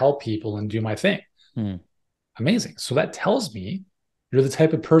capability to help people and do my thing. Amazing. So that tells me you're the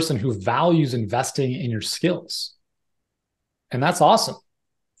type of person who values investing in your skills. And that's awesome.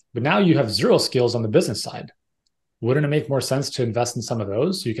 But now you have zero skills on the business side. Wouldn't it make more sense to invest in some of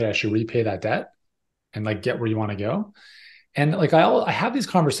those so you could actually repay that debt and like get where you want to go? And like I have these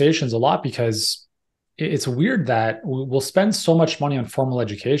conversations a lot because it's weird that we'll spend so much money on formal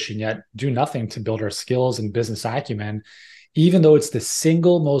education, yet do nothing to build our skills and business acumen, even though it's the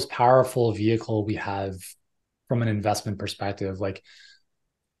single most powerful vehicle we have from an investment perspective. Like,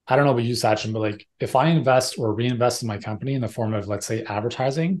 I don't know about you, Sachin, but like if I invest or reinvest in my company in the form of, let's say,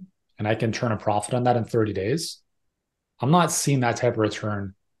 advertising, and I can turn a profit on that in 30 days, I'm not seeing that type of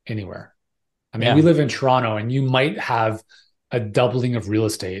return anywhere. I mean, we live in Toronto and you might have a doubling of real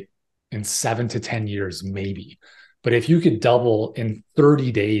estate in 7 to 10 years, maybe. But if you could double in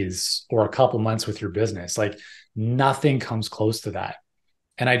 30 days or a couple months with your business, like nothing comes close to that.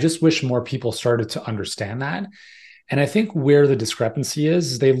 And I just wish more people started to understand that. And I think where the discrepancy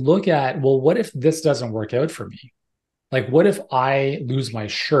is they look at, well, what if this doesn't work out for me? Like, what if I lose my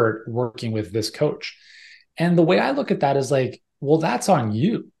shirt working with this coach? And the way I look at that is like, well, that's on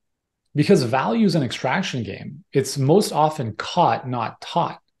you, because value is an extraction game. It's most often caught, not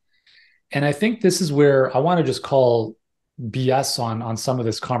taught. And I think this is where I want to just call BS on some of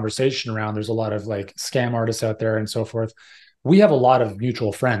this conversation around. There's a lot of like scam artists out there and so forth. We have a lot of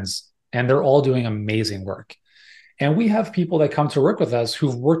mutual friends and they're all doing amazing work. And we have people that come to work with us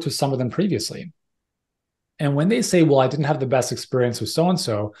who've worked with some of them previously. And when they say, well, I didn't have the best experience with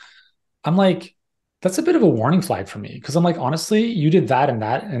so-and-so, I'm like, that's a bit of a warning flag for me. Because I'm like, honestly, you did that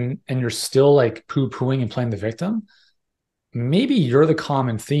and you're still like poo-pooing and playing the victim. Maybe you're the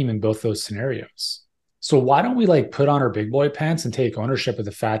common theme in both those scenarios. So why don't we like put on our big boy pants and take ownership of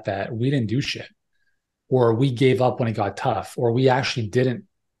the fact that we didn't do shit, or we gave up when it got tough, or we actually didn't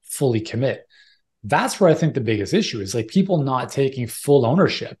fully commit? That's where I think the biggest issue is, like, people not taking full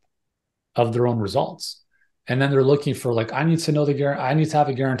ownership of their own results. And then they're looking for, like, I need to know I need to have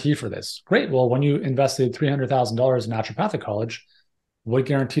a guarantee for this. Great. Well, when you invested $300,000 in naturopathic college, what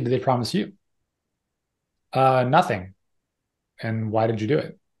guarantee did they promise you? Nothing. And why did you do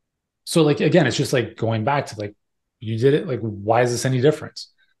it? So, like, again, it's just like going back to, like, you did it. Like, why is this any different?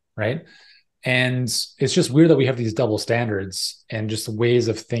 Right. And it's just weird that we have these double standards and just ways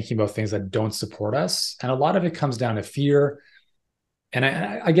of thinking about things that don't support us. And a lot of it comes down to fear. And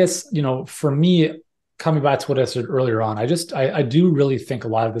I guess, for me, coming back to what I said earlier on, I do really think a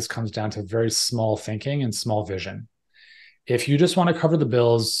lot of this comes down to very small thinking and small vision. If you just want to cover the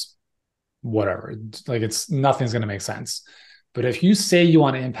bills, whatever, like, it's nothing's going to make sense. But if you say you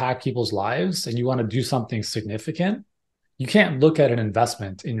want to impact people's lives and you want to do something significant, you can't look at an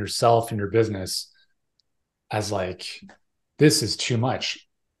investment in yourself and your business as like, this is too much.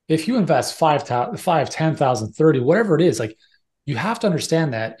 If you invest 10,000, 30, whatever it is, like, you have to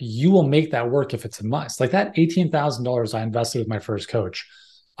understand that you will make that work if it's a must. Like that $18,000 I invested with my first coach,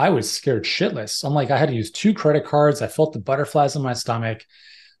 I was scared shitless. I'm like, I had to use 2 credit cards. I felt the butterflies in my stomach.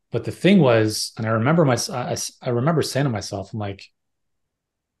 But the thing was, and I remember saying to myself, I'm like,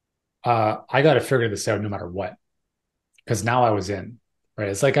 I got to figure this out no matter what. Because now I was in, right?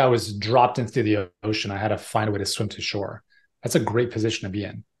 It's like I was dropped into the ocean. I had to find a way to swim to shore. That's a great position to be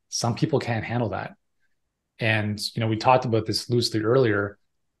in. Some people can't handle that. And, we talked about this loosely earlier.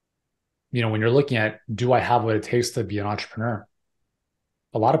 When you're looking at, do I have what it takes to be an entrepreneur?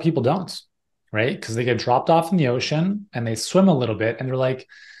 A lot of people don't, right? Because they get dropped off in the ocean and they swim a little bit and they're like,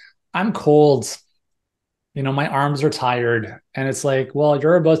 I'm cold. My arms are tired. And it's like, well,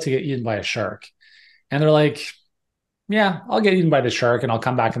 you're about to get eaten by a shark. And they're like, yeah, I'll get eaten by the shark and I'll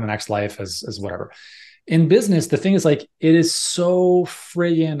come back in the next life as whatever. In business, the thing is, like, it is so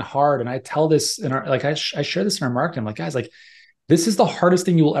friggin' hard. And I tell this in our, like, I share this in our marketing. I'm like, guys, like, this is the hardest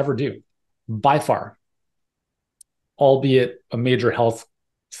thing you will ever do by far, albeit a major health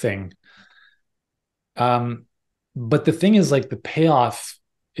thing. But the thing is, like, the payoff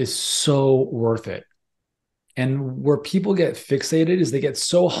is so worth it. And where people get fixated is they get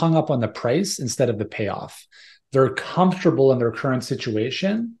so hung up on the price instead of the payoff. They're comfortable in their current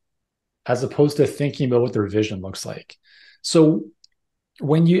situation as opposed to thinking about what their vision looks like. So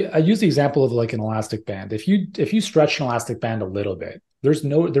I use the example of like an elastic band. If you stretch an elastic band a little bit, there's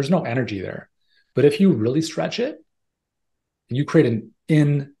no energy there. But if you really stretch it and you create an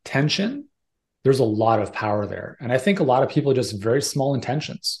intention, there's a lot of power there. And I think a lot of people just very small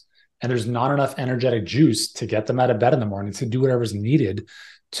intentions, and there's not enough energetic juice to get them out of bed in the morning to do whatever's needed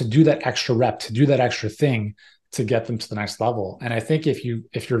to do that extra rep, to do that extra thing to get them to the next level. And I think if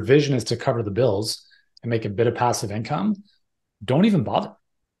your vision is to cover the bills and make a bit of passive income, don't even bother.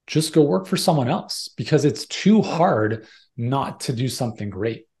 Just go work for someone else, because it's too hard not to do something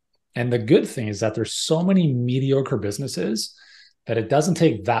great. And the good thing is that there's so many mediocre businesses that it doesn't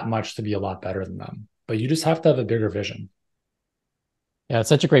take that much to be a lot better than them. But you just have to have a bigger vision. Yeah, it's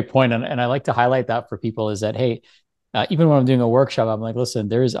such a great point. And I like to highlight that for people is that, hey, even when I'm doing a workshop, I'm like, listen,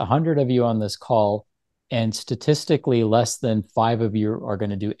 there's 100 of you on this call, and statistically less than 5 of you are going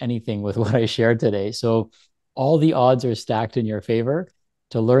to do anything with what I shared today. So all the odds are stacked in your favor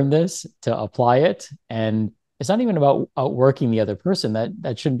to learn this, to apply it. And it's not even about outworking the other person.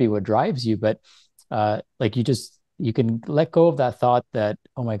 That shouldn't be what drives you. But like, you can let go of that thought that,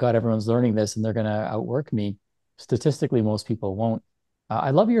 oh my God, everyone's learning this and they're going to outwork me. Statistically, most people won't.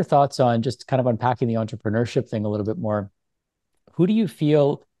 I love your thoughts on just kind of unpacking the entrepreneurship thing a little bit more. Who do you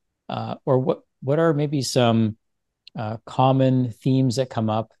feel, or what are maybe some common themes that come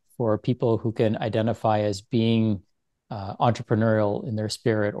up for people who can identify as being entrepreneurial in their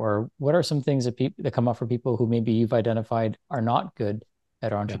spirit? Or what are some things that come up for people who maybe you've identified are not good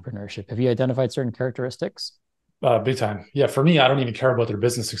at entrepreneurship? Have you identified certain characteristics? Big time. Yeah. For me, I don't even care about their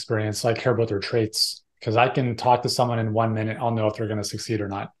business experience. I care about their traits, because I can talk to someone in 1 minute. I'll know if they're going to succeed or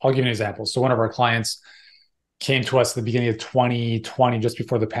not. I'll give you an example. So one of our clients came to us at the beginning of 2020, just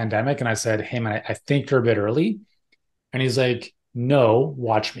before the pandemic. And I said, hey, man, I think you're a bit early. And he's like, no,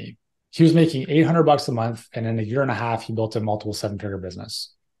 watch me. He was making $800 a month. And in a year and a half, he built a multiple 7-figure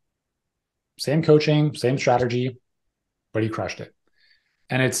business. Same coaching, same strategy, but he crushed it.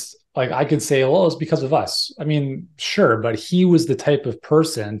 And it's like, I could say, well, it's because of us. I mean, sure, but he was the type of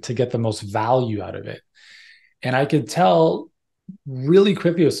person to get the most value out of it. And I could tell really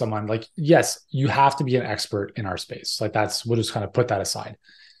quickly with someone, like, yes, you have to be an expert in our space. Like, we'll just kind of put that aside.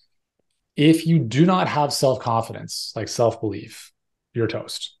 If you do not have self-confidence, like self-belief, you're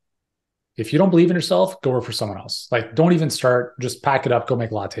toast. If you don't believe in yourself, go work for someone else. Like, don't even start, just pack it up, go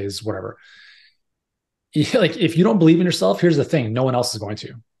make lattes, whatever. Like, if you don't believe in yourself, here's the thing, no one else is going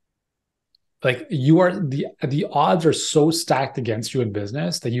to. Like, you are the odds are so stacked against you in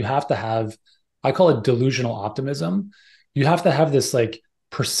business that you have to have, I call it delusional optimism. You have to have this like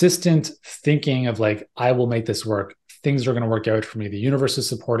persistent thinking of like, I will make this work. Things are going to work out for me. The universe is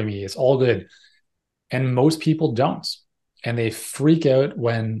supporting me. It's all good. And most people don't. And they freak out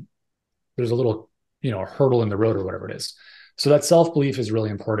when there's a little, hurdle in the road or whatever it is. So that self-belief is really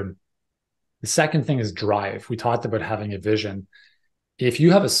important. The second thing is drive. We talked about having a vision. If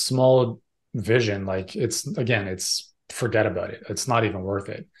you have a small vision, like it's forget about it. It's not even worth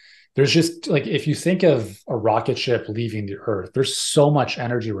it. There's just like, if you think of a rocket ship leaving the earth, there's so much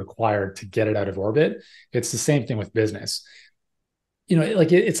energy required to get it out of orbit. It's the same thing with business.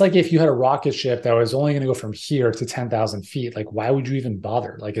 Like it's like if you had a rocket ship that was only going to go from here to 10,000 feet, like why would you even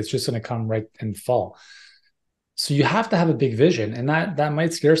bother? Like it's just going to come right and fall. So you have to have a big vision, and that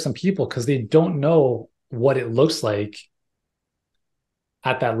might scare some people because they don't know what it looks like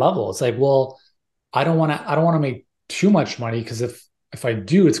at that level. It's like, well, I don't want to make too much money because if I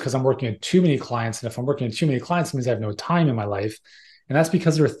do, it's because I'm working with too many clients. And if I'm working with too many clients, it means I have no time in my life. And that's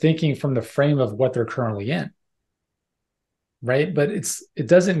because they're thinking from the frame of what they're currently in. Right. But it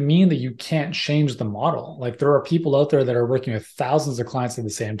doesn't mean that you can't change the model. Like there are people out there that are working with thousands of clients at the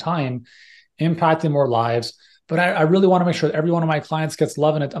same time, impacting more lives. But I really want to make sure that every one of my clients gets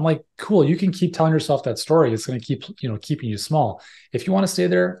love in it. I'm like, cool, you can keep telling yourself that story. It's going to keep, keeping you small. If you want to stay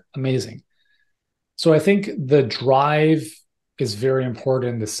there, amazing. So I think the drive is very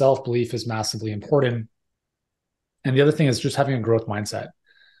important. The self-belief is massively important. And the other thing is just having a growth mindset.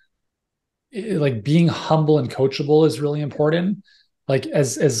 Like being humble and coachable is really important. Like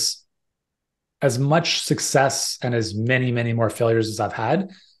as much success and as many more failures as I've had,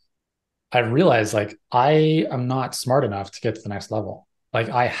 I realized like I am not smart enough to get to the next level. Like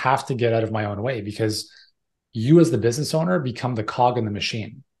I have to get out of my own way because you as the business owner become the cog in the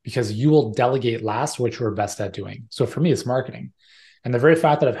machine because you will delegate last what you're best at doing. So for me, it's marketing. And the very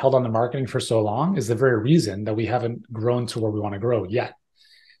fact that I've held on to marketing for so long is the very reason that we haven't grown to where we want to grow yet.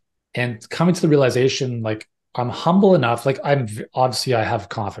 And coming to the realization, like I'm humble enough, like I'm obviously I have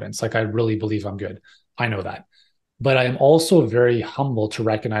confidence, like I really believe I'm good. I know that. But I am also very humble to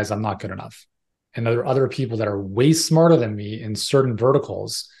recognize I'm not good enough. And there are other people that are way smarter than me in certain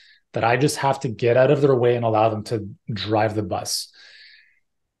verticals that I just have to get out of their way and allow them to drive the bus.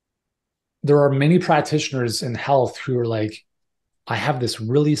 There are many practitioners in health who are like, I have this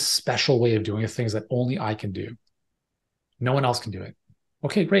really special way of doing things that only I can do. No one else can do it.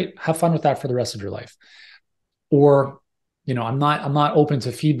 Okay, great. Have fun with that for the rest of your life. Or, I'm not open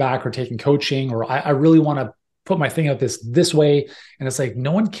to feedback or taking coaching, or I really want to put my thing out this way. And it's like,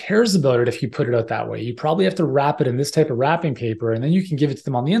 no one cares about it if you put it out that way. You probably have to wrap it in this type of wrapping paper, and then you can give it to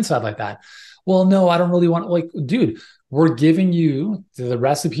them on the inside like that. Well, no, I don't really want, like, dude, we're giving you the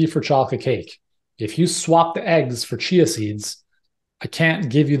recipe for chocolate cake. If you swap the eggs for chia seeds, I can't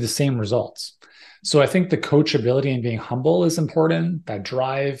give you the same results. So I think the coachability and being humble is important. That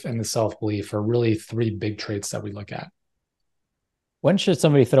drive and the self-belief are really three big traits that we look at. When should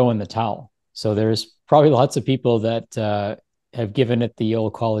somebody throw in the towel? So there's probably lots of people that have given it the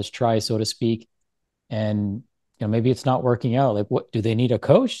old college try, so to speak, and maybe it's not working out. Like, what do they need a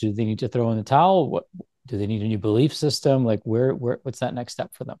coach? Do they need to throw in the towel? What do they need a new belief system? Like, what's that next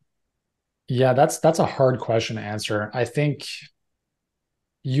step for them? Yeah, that's a hard question to answer. I think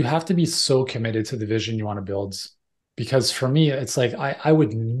you have to be so committed to the vision you want to build. Because for me, it's like I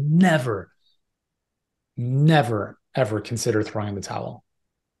would never, ever consider throwing in the towel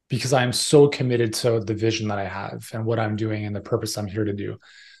because I'm so committed to the vision that I have and what I'm doing and the purpose I'm here to do.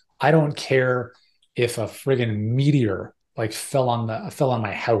 I don't care if a friggin' meteor like fell on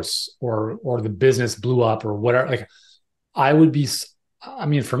my house or the business blew up or whatever. Like I would be, I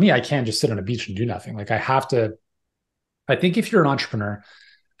mean, for me, I can't just sit on a beach and do nothing. Like I have to, I think if you're an entrepreneur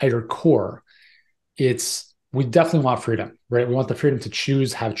at your core, we definitely want freedom, right? We want the freedom to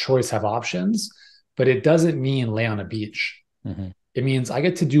choose, have choice, have options, but it doesn't mean lay on a beach. Mm-hmm. It means I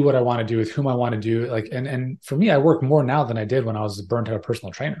get to do what I want to do with whom I want to do. Like, and for me, I work more now than I did when I was a burnt out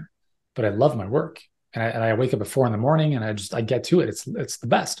personal trainer, but I love my work. And I wake up at 4 a.m. and I get to it. It's the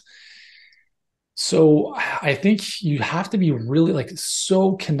best. So I think you have to be really like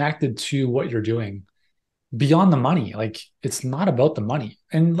so connected to what you're doing beyond the money. Like it's not about the money.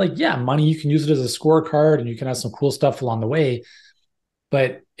 And like, yeah, money, you can use it as a scorecard and you can have some cool stuff along the way,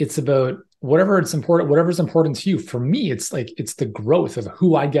 but it's about whatever's important to you. For me, it's like it's the growth of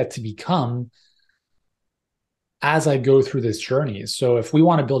who I get to become as I go through this journey. So if we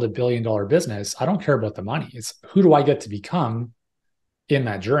want to build $1 billion business, I don't care about the money. It's who do I get to become in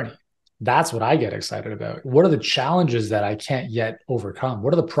that journey? That's what I get excited about. What are the challenges that I can't yet overcome?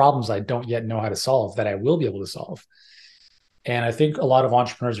 What are the problems I don't yet know how to solve that I will be able to solve? And I think a lot of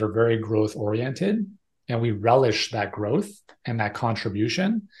entrepreneurs are very growth oriented and we relish that growth and that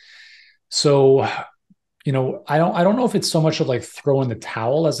contribution. So, I don't know if it's so much of like throw in the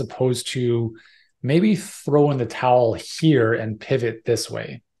towel as opposed to maybe throw in the towel here and pivot this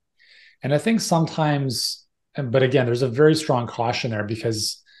way. And I think sometimes, but again, there's a very strong caution there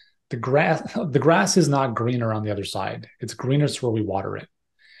because the grass is not greener on the other side. It's greener where we water it.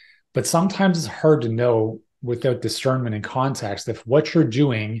 But sometimes it's hard to know without discernment and context if what you're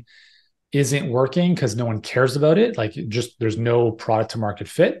doing isn't working because no one cares about it, like just there's no product to market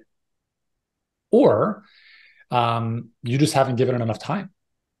fit, or you just haven't given it enough time.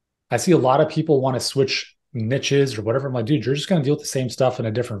 I see a lot of people want to switch niches or whatever. I'm like, dude, you're just going to deal with the same stuff in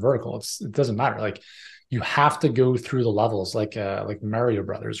a different vertical. It doesn't matter. Like you have to go through the levels like Mario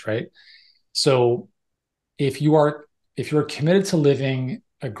Brothers, right? So if you're committed to living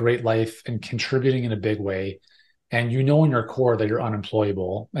a great life and contributing in a big way, and you know in your core that you're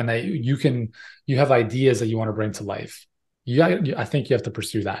unemployable and that you have ideas that you want to bring to life, I think you have to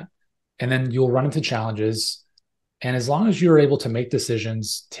pursue that. And then you'll run into challenges. And as long as you're able to make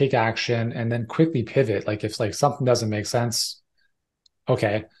decisions, take action, and then quickly pivot, like if like something doesn't make sense,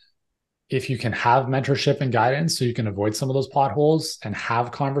 okay. If you can have mentorship and guidance so you can avoid some of those potholes and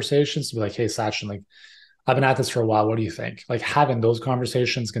have conversations to be like, hey, Sachin, like I've been at this for a while. What do you think? Like having those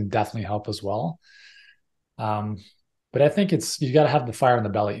conversations can definitely help as well. But I think you got to have the fire in the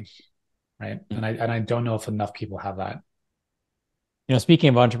belly, right? And I don't know if enough people have that. Speaking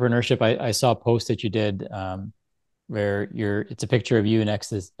of entrepreneurship, I saw a post that you did where it's a picture of you next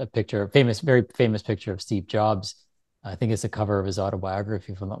to a picture, very famous picture of Steve Jobs. I think it's the cover of his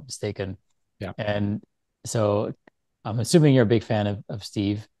autobiography, if I'm not mistaken. Yeah. And so I'm assuming you're a big fan of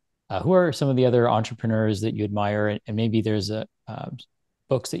Steve. Who are some of the other entrepreneurs that you admire? And maybe there's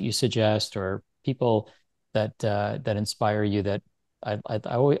books that you suggest or people that inspire you that I'm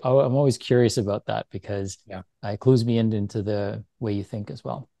always curious about that because it clues me into the way you think as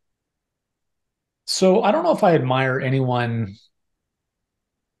well. So I don't know if I admire anyone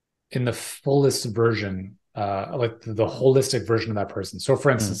in the fullest version, like the holistic version of that person. So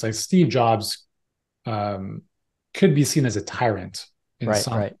for instance, like Steve Jobs could be seen as a tyrant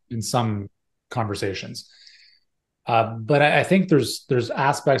in some conversations. But I think there's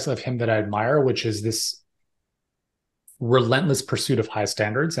aspects of him that I admire, which is this relentless pursuit of high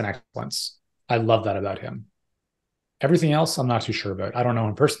standards and excellence. I love that about him. Everything else, I'm not too sure about. I don't know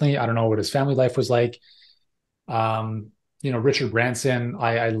him personally. I don't know what his family life was like. Richard Branson,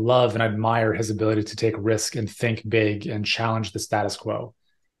 I love and admire his ability to take risk and think big and challenge the status quo.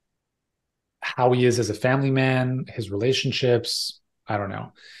 How he is as a family man, his relationships, I don't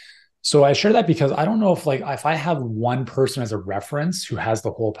know. So I share that because I don't know if I have one person as a reference who has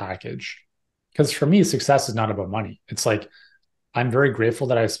the whole package. Because for me, success is not about money. It's like, I'm very grateful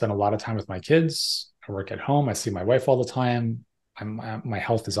that I spend a lot of time with my kids. I work at home. I see my wife all the time. My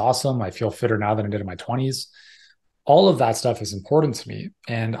health is awesome. I feel fitter now than I did in my 20s. All of that stuff is important to me.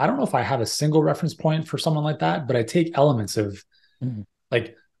 And I don't know if I have a single reference point for someone like that, but I take elements of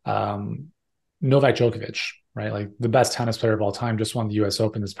like Novak Djokovic, right? Like the best tennis player of all time, just won the US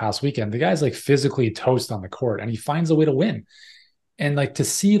Open this past weekend. The guy's like physically toast on the court and he finds a way to win. And like to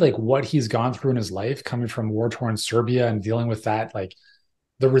see like what he's gone through in his life coming from war-torn Serbia and dealing with that, like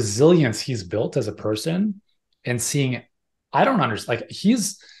the resilience he's built as a person and seeing, I don't understand, like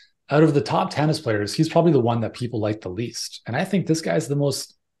he's out of the top tennis players, he's probably the one that people like the least. And I think this guy's the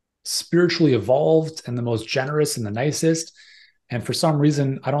most spiritually evolved and the most generous and the nicest. And for some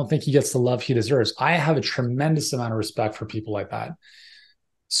reason, I don't think he gets the love he deserves. I have a tremendous amount of respect for people like that.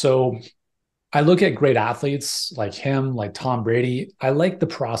 So I look at great athletes like him, like Tom Brady. I like the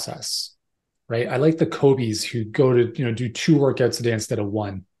process, right? I like the Kobe's who go to, do 2 workouts a day instead of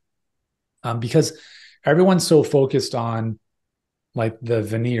 1. Because everyone's so focused on like the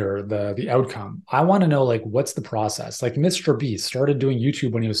veneer, the outcome. I want to know like, what's the process? Like Mr. Beast started doing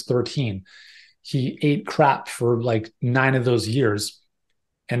YouTube when he was 13. He ate crap for like 9 of those years.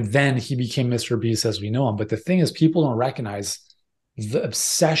 And then he became Mr. Beast as we know him. But the thing is, people don't recognize the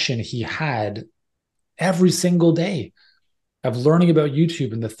obsession he had every single day of learning about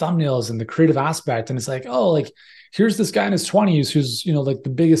YouTube and the thumbnails and the creative aspect. And it's like, oh, like here's this guy in his 20s who's, like the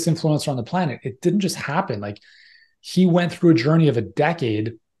biggest influencer on the planet. It didn't just happen. Like he went through a journey of a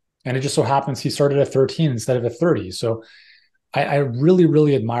decade And it just so happens he started at 13 instead of at 30. So I really,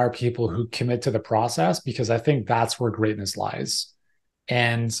 really admire people who commit to the process, because I think that's where greatness lies.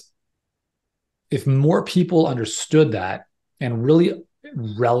 And if more people understood that and really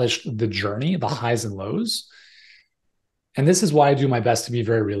relished the journey, the highs and lows, and this is why I do my best to be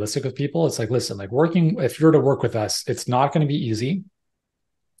very realistic with people. It's like, listen, like working, if you're to work with us, it's not going to be easy.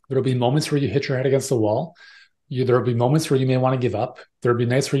 There'll be moments where you hit your head against the wall. There'll be moments where you may want to give up. There'll be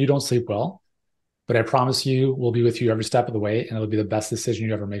nights where you don't sleep well. But I promise you, we'll be with you every step of the way, and it'll be the best decision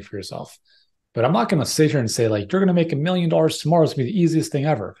you ever make for yourself. But I'm not going to sit here and say, like, you're going to make $1 million tomorrow. It's going to be the easiest thing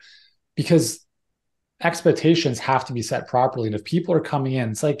ever, because expectations have to be set properly. And if people are coming in,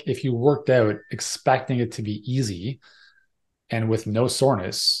 it's like if you worked out expecting it to be easy and with no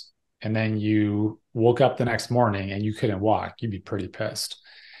soreness, and then you woke up the next morning and you couldn't walk, you'd be pretty pissed.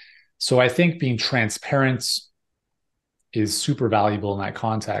 So I think being transparent is super valuable in that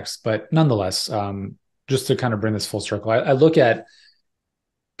context. But nonetheless, just to kind of bring this full circle, I look at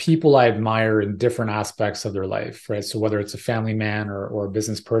people I admire in different aspects of their life, right? So whether it's a family man or a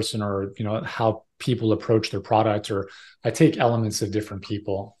business person, or, you know, how people approach their product, or I take elements of different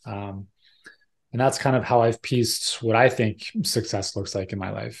people. And that's kind of how I've pieced what I think success looks like in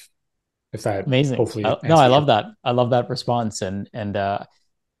my life. If that Amazing. hopefully No, I answers love your. that. I love that response. And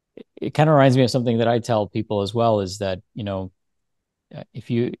it kind of reminds me of something that I tell people as well, is that, you know, if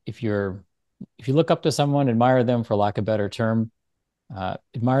you look up to someone, admire them, for lack of a better term,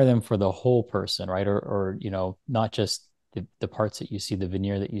 admire them for the whole person, right? Or you know, not just the parts that you see, the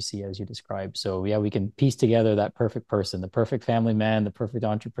veneer that you see, as you described. So yeah, we can piece together that perfect person, the perfect family man, the perfect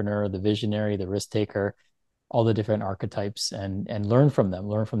entrepreneur, the visionary, the risk taker, all the different archetypes, and learn from them,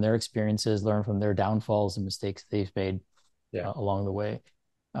 learn from their experiences, learn from their downfalls and mistakes they've made Yeah. along the way.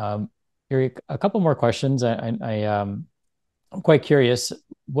 Yuri, a couple more questions. I'm quite curious.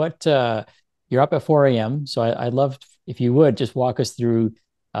 What You're up at 4 a.m. So I'd love if you would just walk us through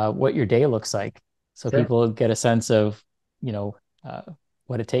what your day looks like, so Sure. people get a sense of, you know,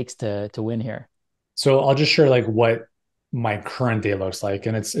 what it takes to win here. So I'll just share like what my current day looks like,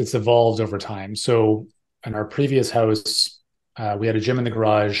 and it's evolved over time. So in our previous house, we had a gym in the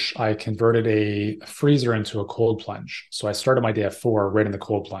garage. I converted a freezer into a cold plunge. So I started my day at 4 right in the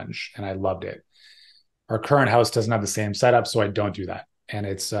cold plunge, and I loved it. Our current house doesn't have the same setup, so I don't do that, and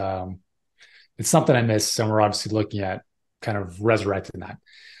it's something I miss. And we're obviously looking at kind of resurrecting that.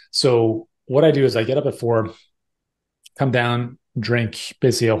 So what I do is I get up at 4, come down, drink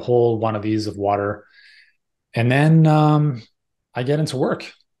basically a whole one of these of water, and then I get into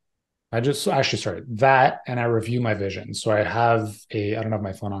work. I just actually started that, and I review my vision. So I have I don't have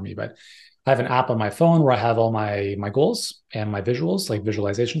my phone on me, but I have an app on my phone where I have all my goals and my visuals, like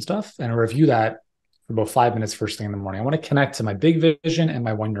visualization stuff, and I review that for about 5 minutes first thing in the morning. I want to connect to my big vision and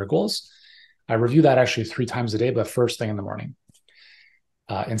my 1 year goals. I review that actually 3 times a day, but first thing in the morning,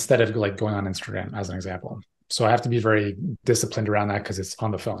 instead of like going on Instagram as an example. So I have to be very disciplined around that because it's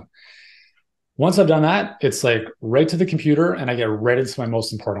on the phone. Once I've done that, it's like right to the computer and I get right into my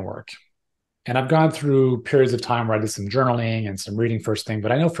most important work. And I've gone through periods of time where I did some journaling and some reading first thing,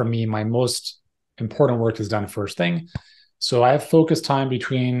 but I know for me, my most important work is done first thing. So I have focus time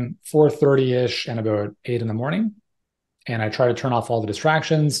between 4:30-ish and about 8 in the morning. And I try to turn off all the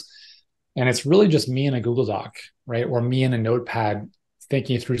distractions. And it's really just me in a Google Doc, right? Or me in a notepad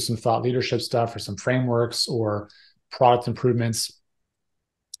thinking through some thought leadership stuff or some frameworks or product improvements.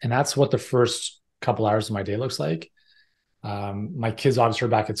 And that's what the first couple hours of my day looks like. My kids obviously are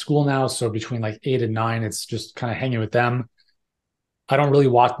back at school now. So between like 8 and 9, it's just kind of hanging with them. I don't really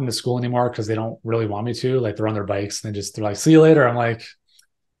walk them to school anymore because they don't really want me to. Like they're on their bikes and they're like, see you later. I'm like,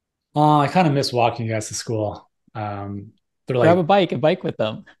 oh, I kind of miss walking you guys to school. They're Grab like, a bike and bike with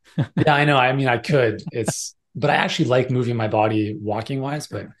them. yeah, I know. I mean, I could. But I actually like moving my body walking wise.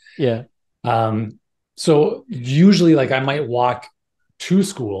 But Yeah. um, so usually, like, I might walk to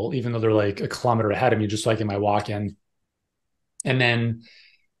school, even though they're like a kilometer ahead of me, just so I get my walk in. And then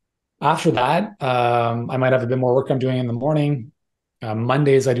after that, I might have a bit more work I'm doing in the morning.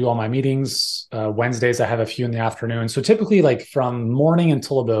 Mondays, I do all my meetings. Wednesdays, I have a few in the afternoon. So typically, like from morning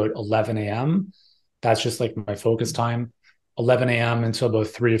until about 11 a.m., that's just like my focus time. 11 a.m. until about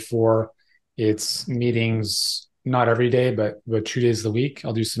 3 to 4, it's meetings, not every day, but about 2 days of the week.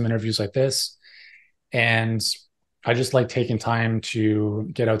 I'll do some interviews like this. And I just like taking time to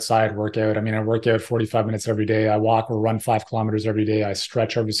get outside, work out. I mean, I work out 45 minutes every day. I walk or run 5 kilometers every day. I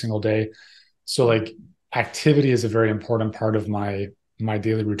stretch every single day. So like activity is a very important part of my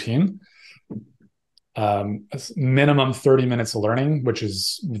daily routine. minimum 30 minutes of learning, which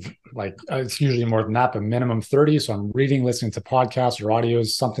is like it's usually more than that, but minimum 30. So I'm reading, listening to podcasts or audios,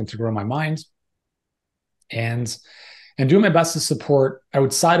 something to grow my mind, and doing my best to support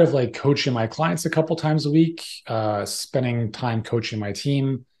outside of like coaching my clients a couple times a week, spending time coaching my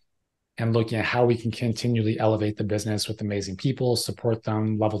team and looking at how we can continually elevate the business with amazing people, support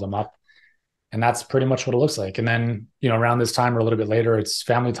them, level them up. And that's pretty much what it looks like. And then, around this time or a little bit later, it's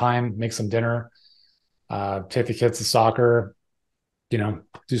family time, make some dinner, take the kids to soccer,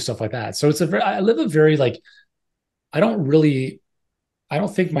 do stuff like that. So I live a very like, I don't really, I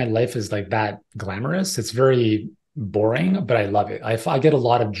don't think my life is like that glamorous. It's very boring, but I love it. I get a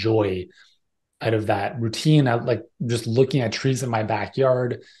lot of joy out of that routine. I like just looking at trees in my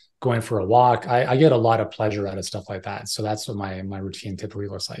backyard, going for a walk. I get a lot of pleasure out of stuff like that. So that's what my routine typically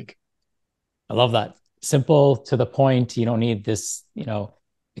looks like. I love that. Simple to the point. You don't need this,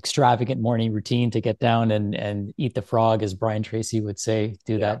 extravagant morning routine to get down and eat the frog, as Brian Tracy would say.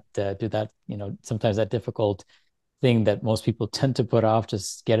 Yeah. Do that, sometimes that difficult thing that most people tend to put off,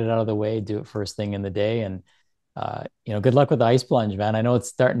 just get it out of the way, do it first thing in the day. And good luck with the ice plunge, man. I know it's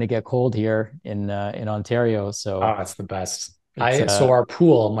starting to get cold here in Ontario. So Oh, it's the best. it's So our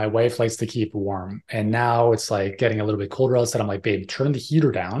pool, my wife likes to keep warm, and now it's like getting a little bit colder outside. I'm like, babe, turn the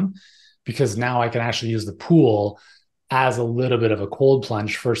heater down because now I can actually use the pool as a little bit of a cold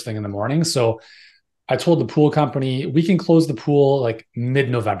plunge first thing in the morning. So I told the pool company we can close the pool like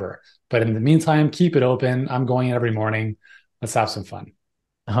mid-November, but in the meantime, keep it open. I'm going in every morning. Let's have some fun.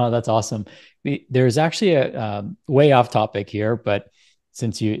 Oh, that's awesome. There's actually a way off topic here, but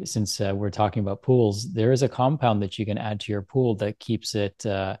since we're talking about pools, there is a compound that you can add to your pool that keeps it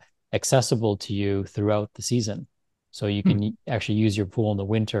accessible to you throughout the season. So you Hmm. can actually use your pool in the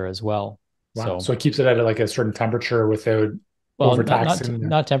winter as well. Wow. So, So it keeps it at like a certain temperature without well, overtaxing.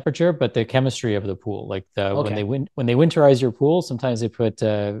 not temperature, but the chemistry of the pool. Like Okay. when they winterize your pool, sometimes they put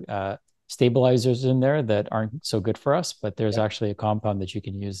stabilizers in there that aren't so good for us. But there's Yeah. actually a compound that you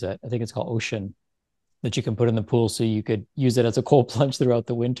can use that I think it's called Ocean, that you can put in the pool, so you could use it as a cold plunge throughout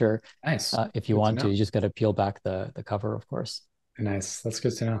the winter Nice. if you Good to want to. know. You just got to peel back the cover, of course. Nice. That's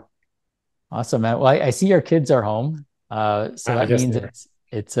good to know. Awesome, man. Well, I see your kids are home, so I that guess means there.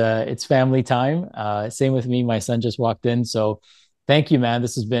 it's family time. Same with me. My son just walked in, so thank you, man.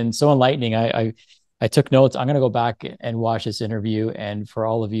 This has been so enlightening. I took notes. I'm gonna go back and watch this interview. And for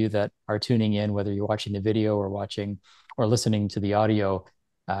all of you that are tuning in, whether you're watching the video or watching or listening to the audio,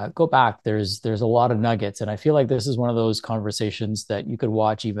 go back. There's a lot of nuggets, and I feel like this is one of those conversations that you could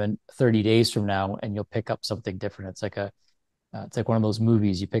watch even 30 days from now, and you'll pick up something different. It's like one of those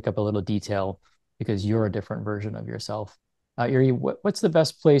movies. You pick up a little detail because you're a different version of yourself. Yuri, what's the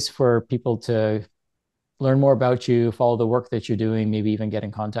best place for people to learn more about you, follow the work that you're doing, maybe even get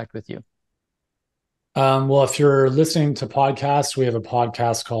in contact with you? Well, if you're listening to podcasts, we have a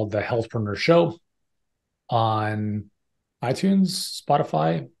podcast called the Healthpreneur Show on iTunes,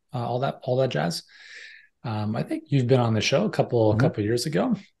 Spotify, all that jazz. I think you've been on the show a Mhm. couple years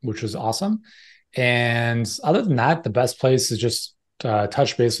ago, which was awesome. And other than that, the best place is just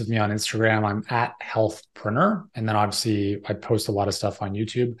touch base with me on Instagram. I'm at Healthpreneur, and then obviously I post a lot of stuff on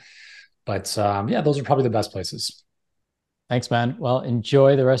YouTube. But yeah, those are probably the best places. Thanks, man. Well,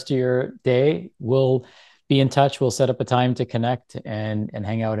 enjoy the rest of your day. We'll be in touch. We'll set up a time to connect and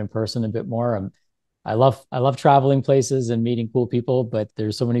hang out in person a bit more. I love traveling places and meeting cool people, but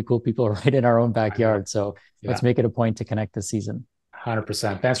there's so many cool people right in our own I know. backyard. So let's Yeah, make it a point to connect this season.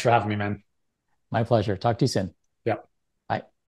 100%. Thanks for having me, man. My pleasure. Talk to you soon.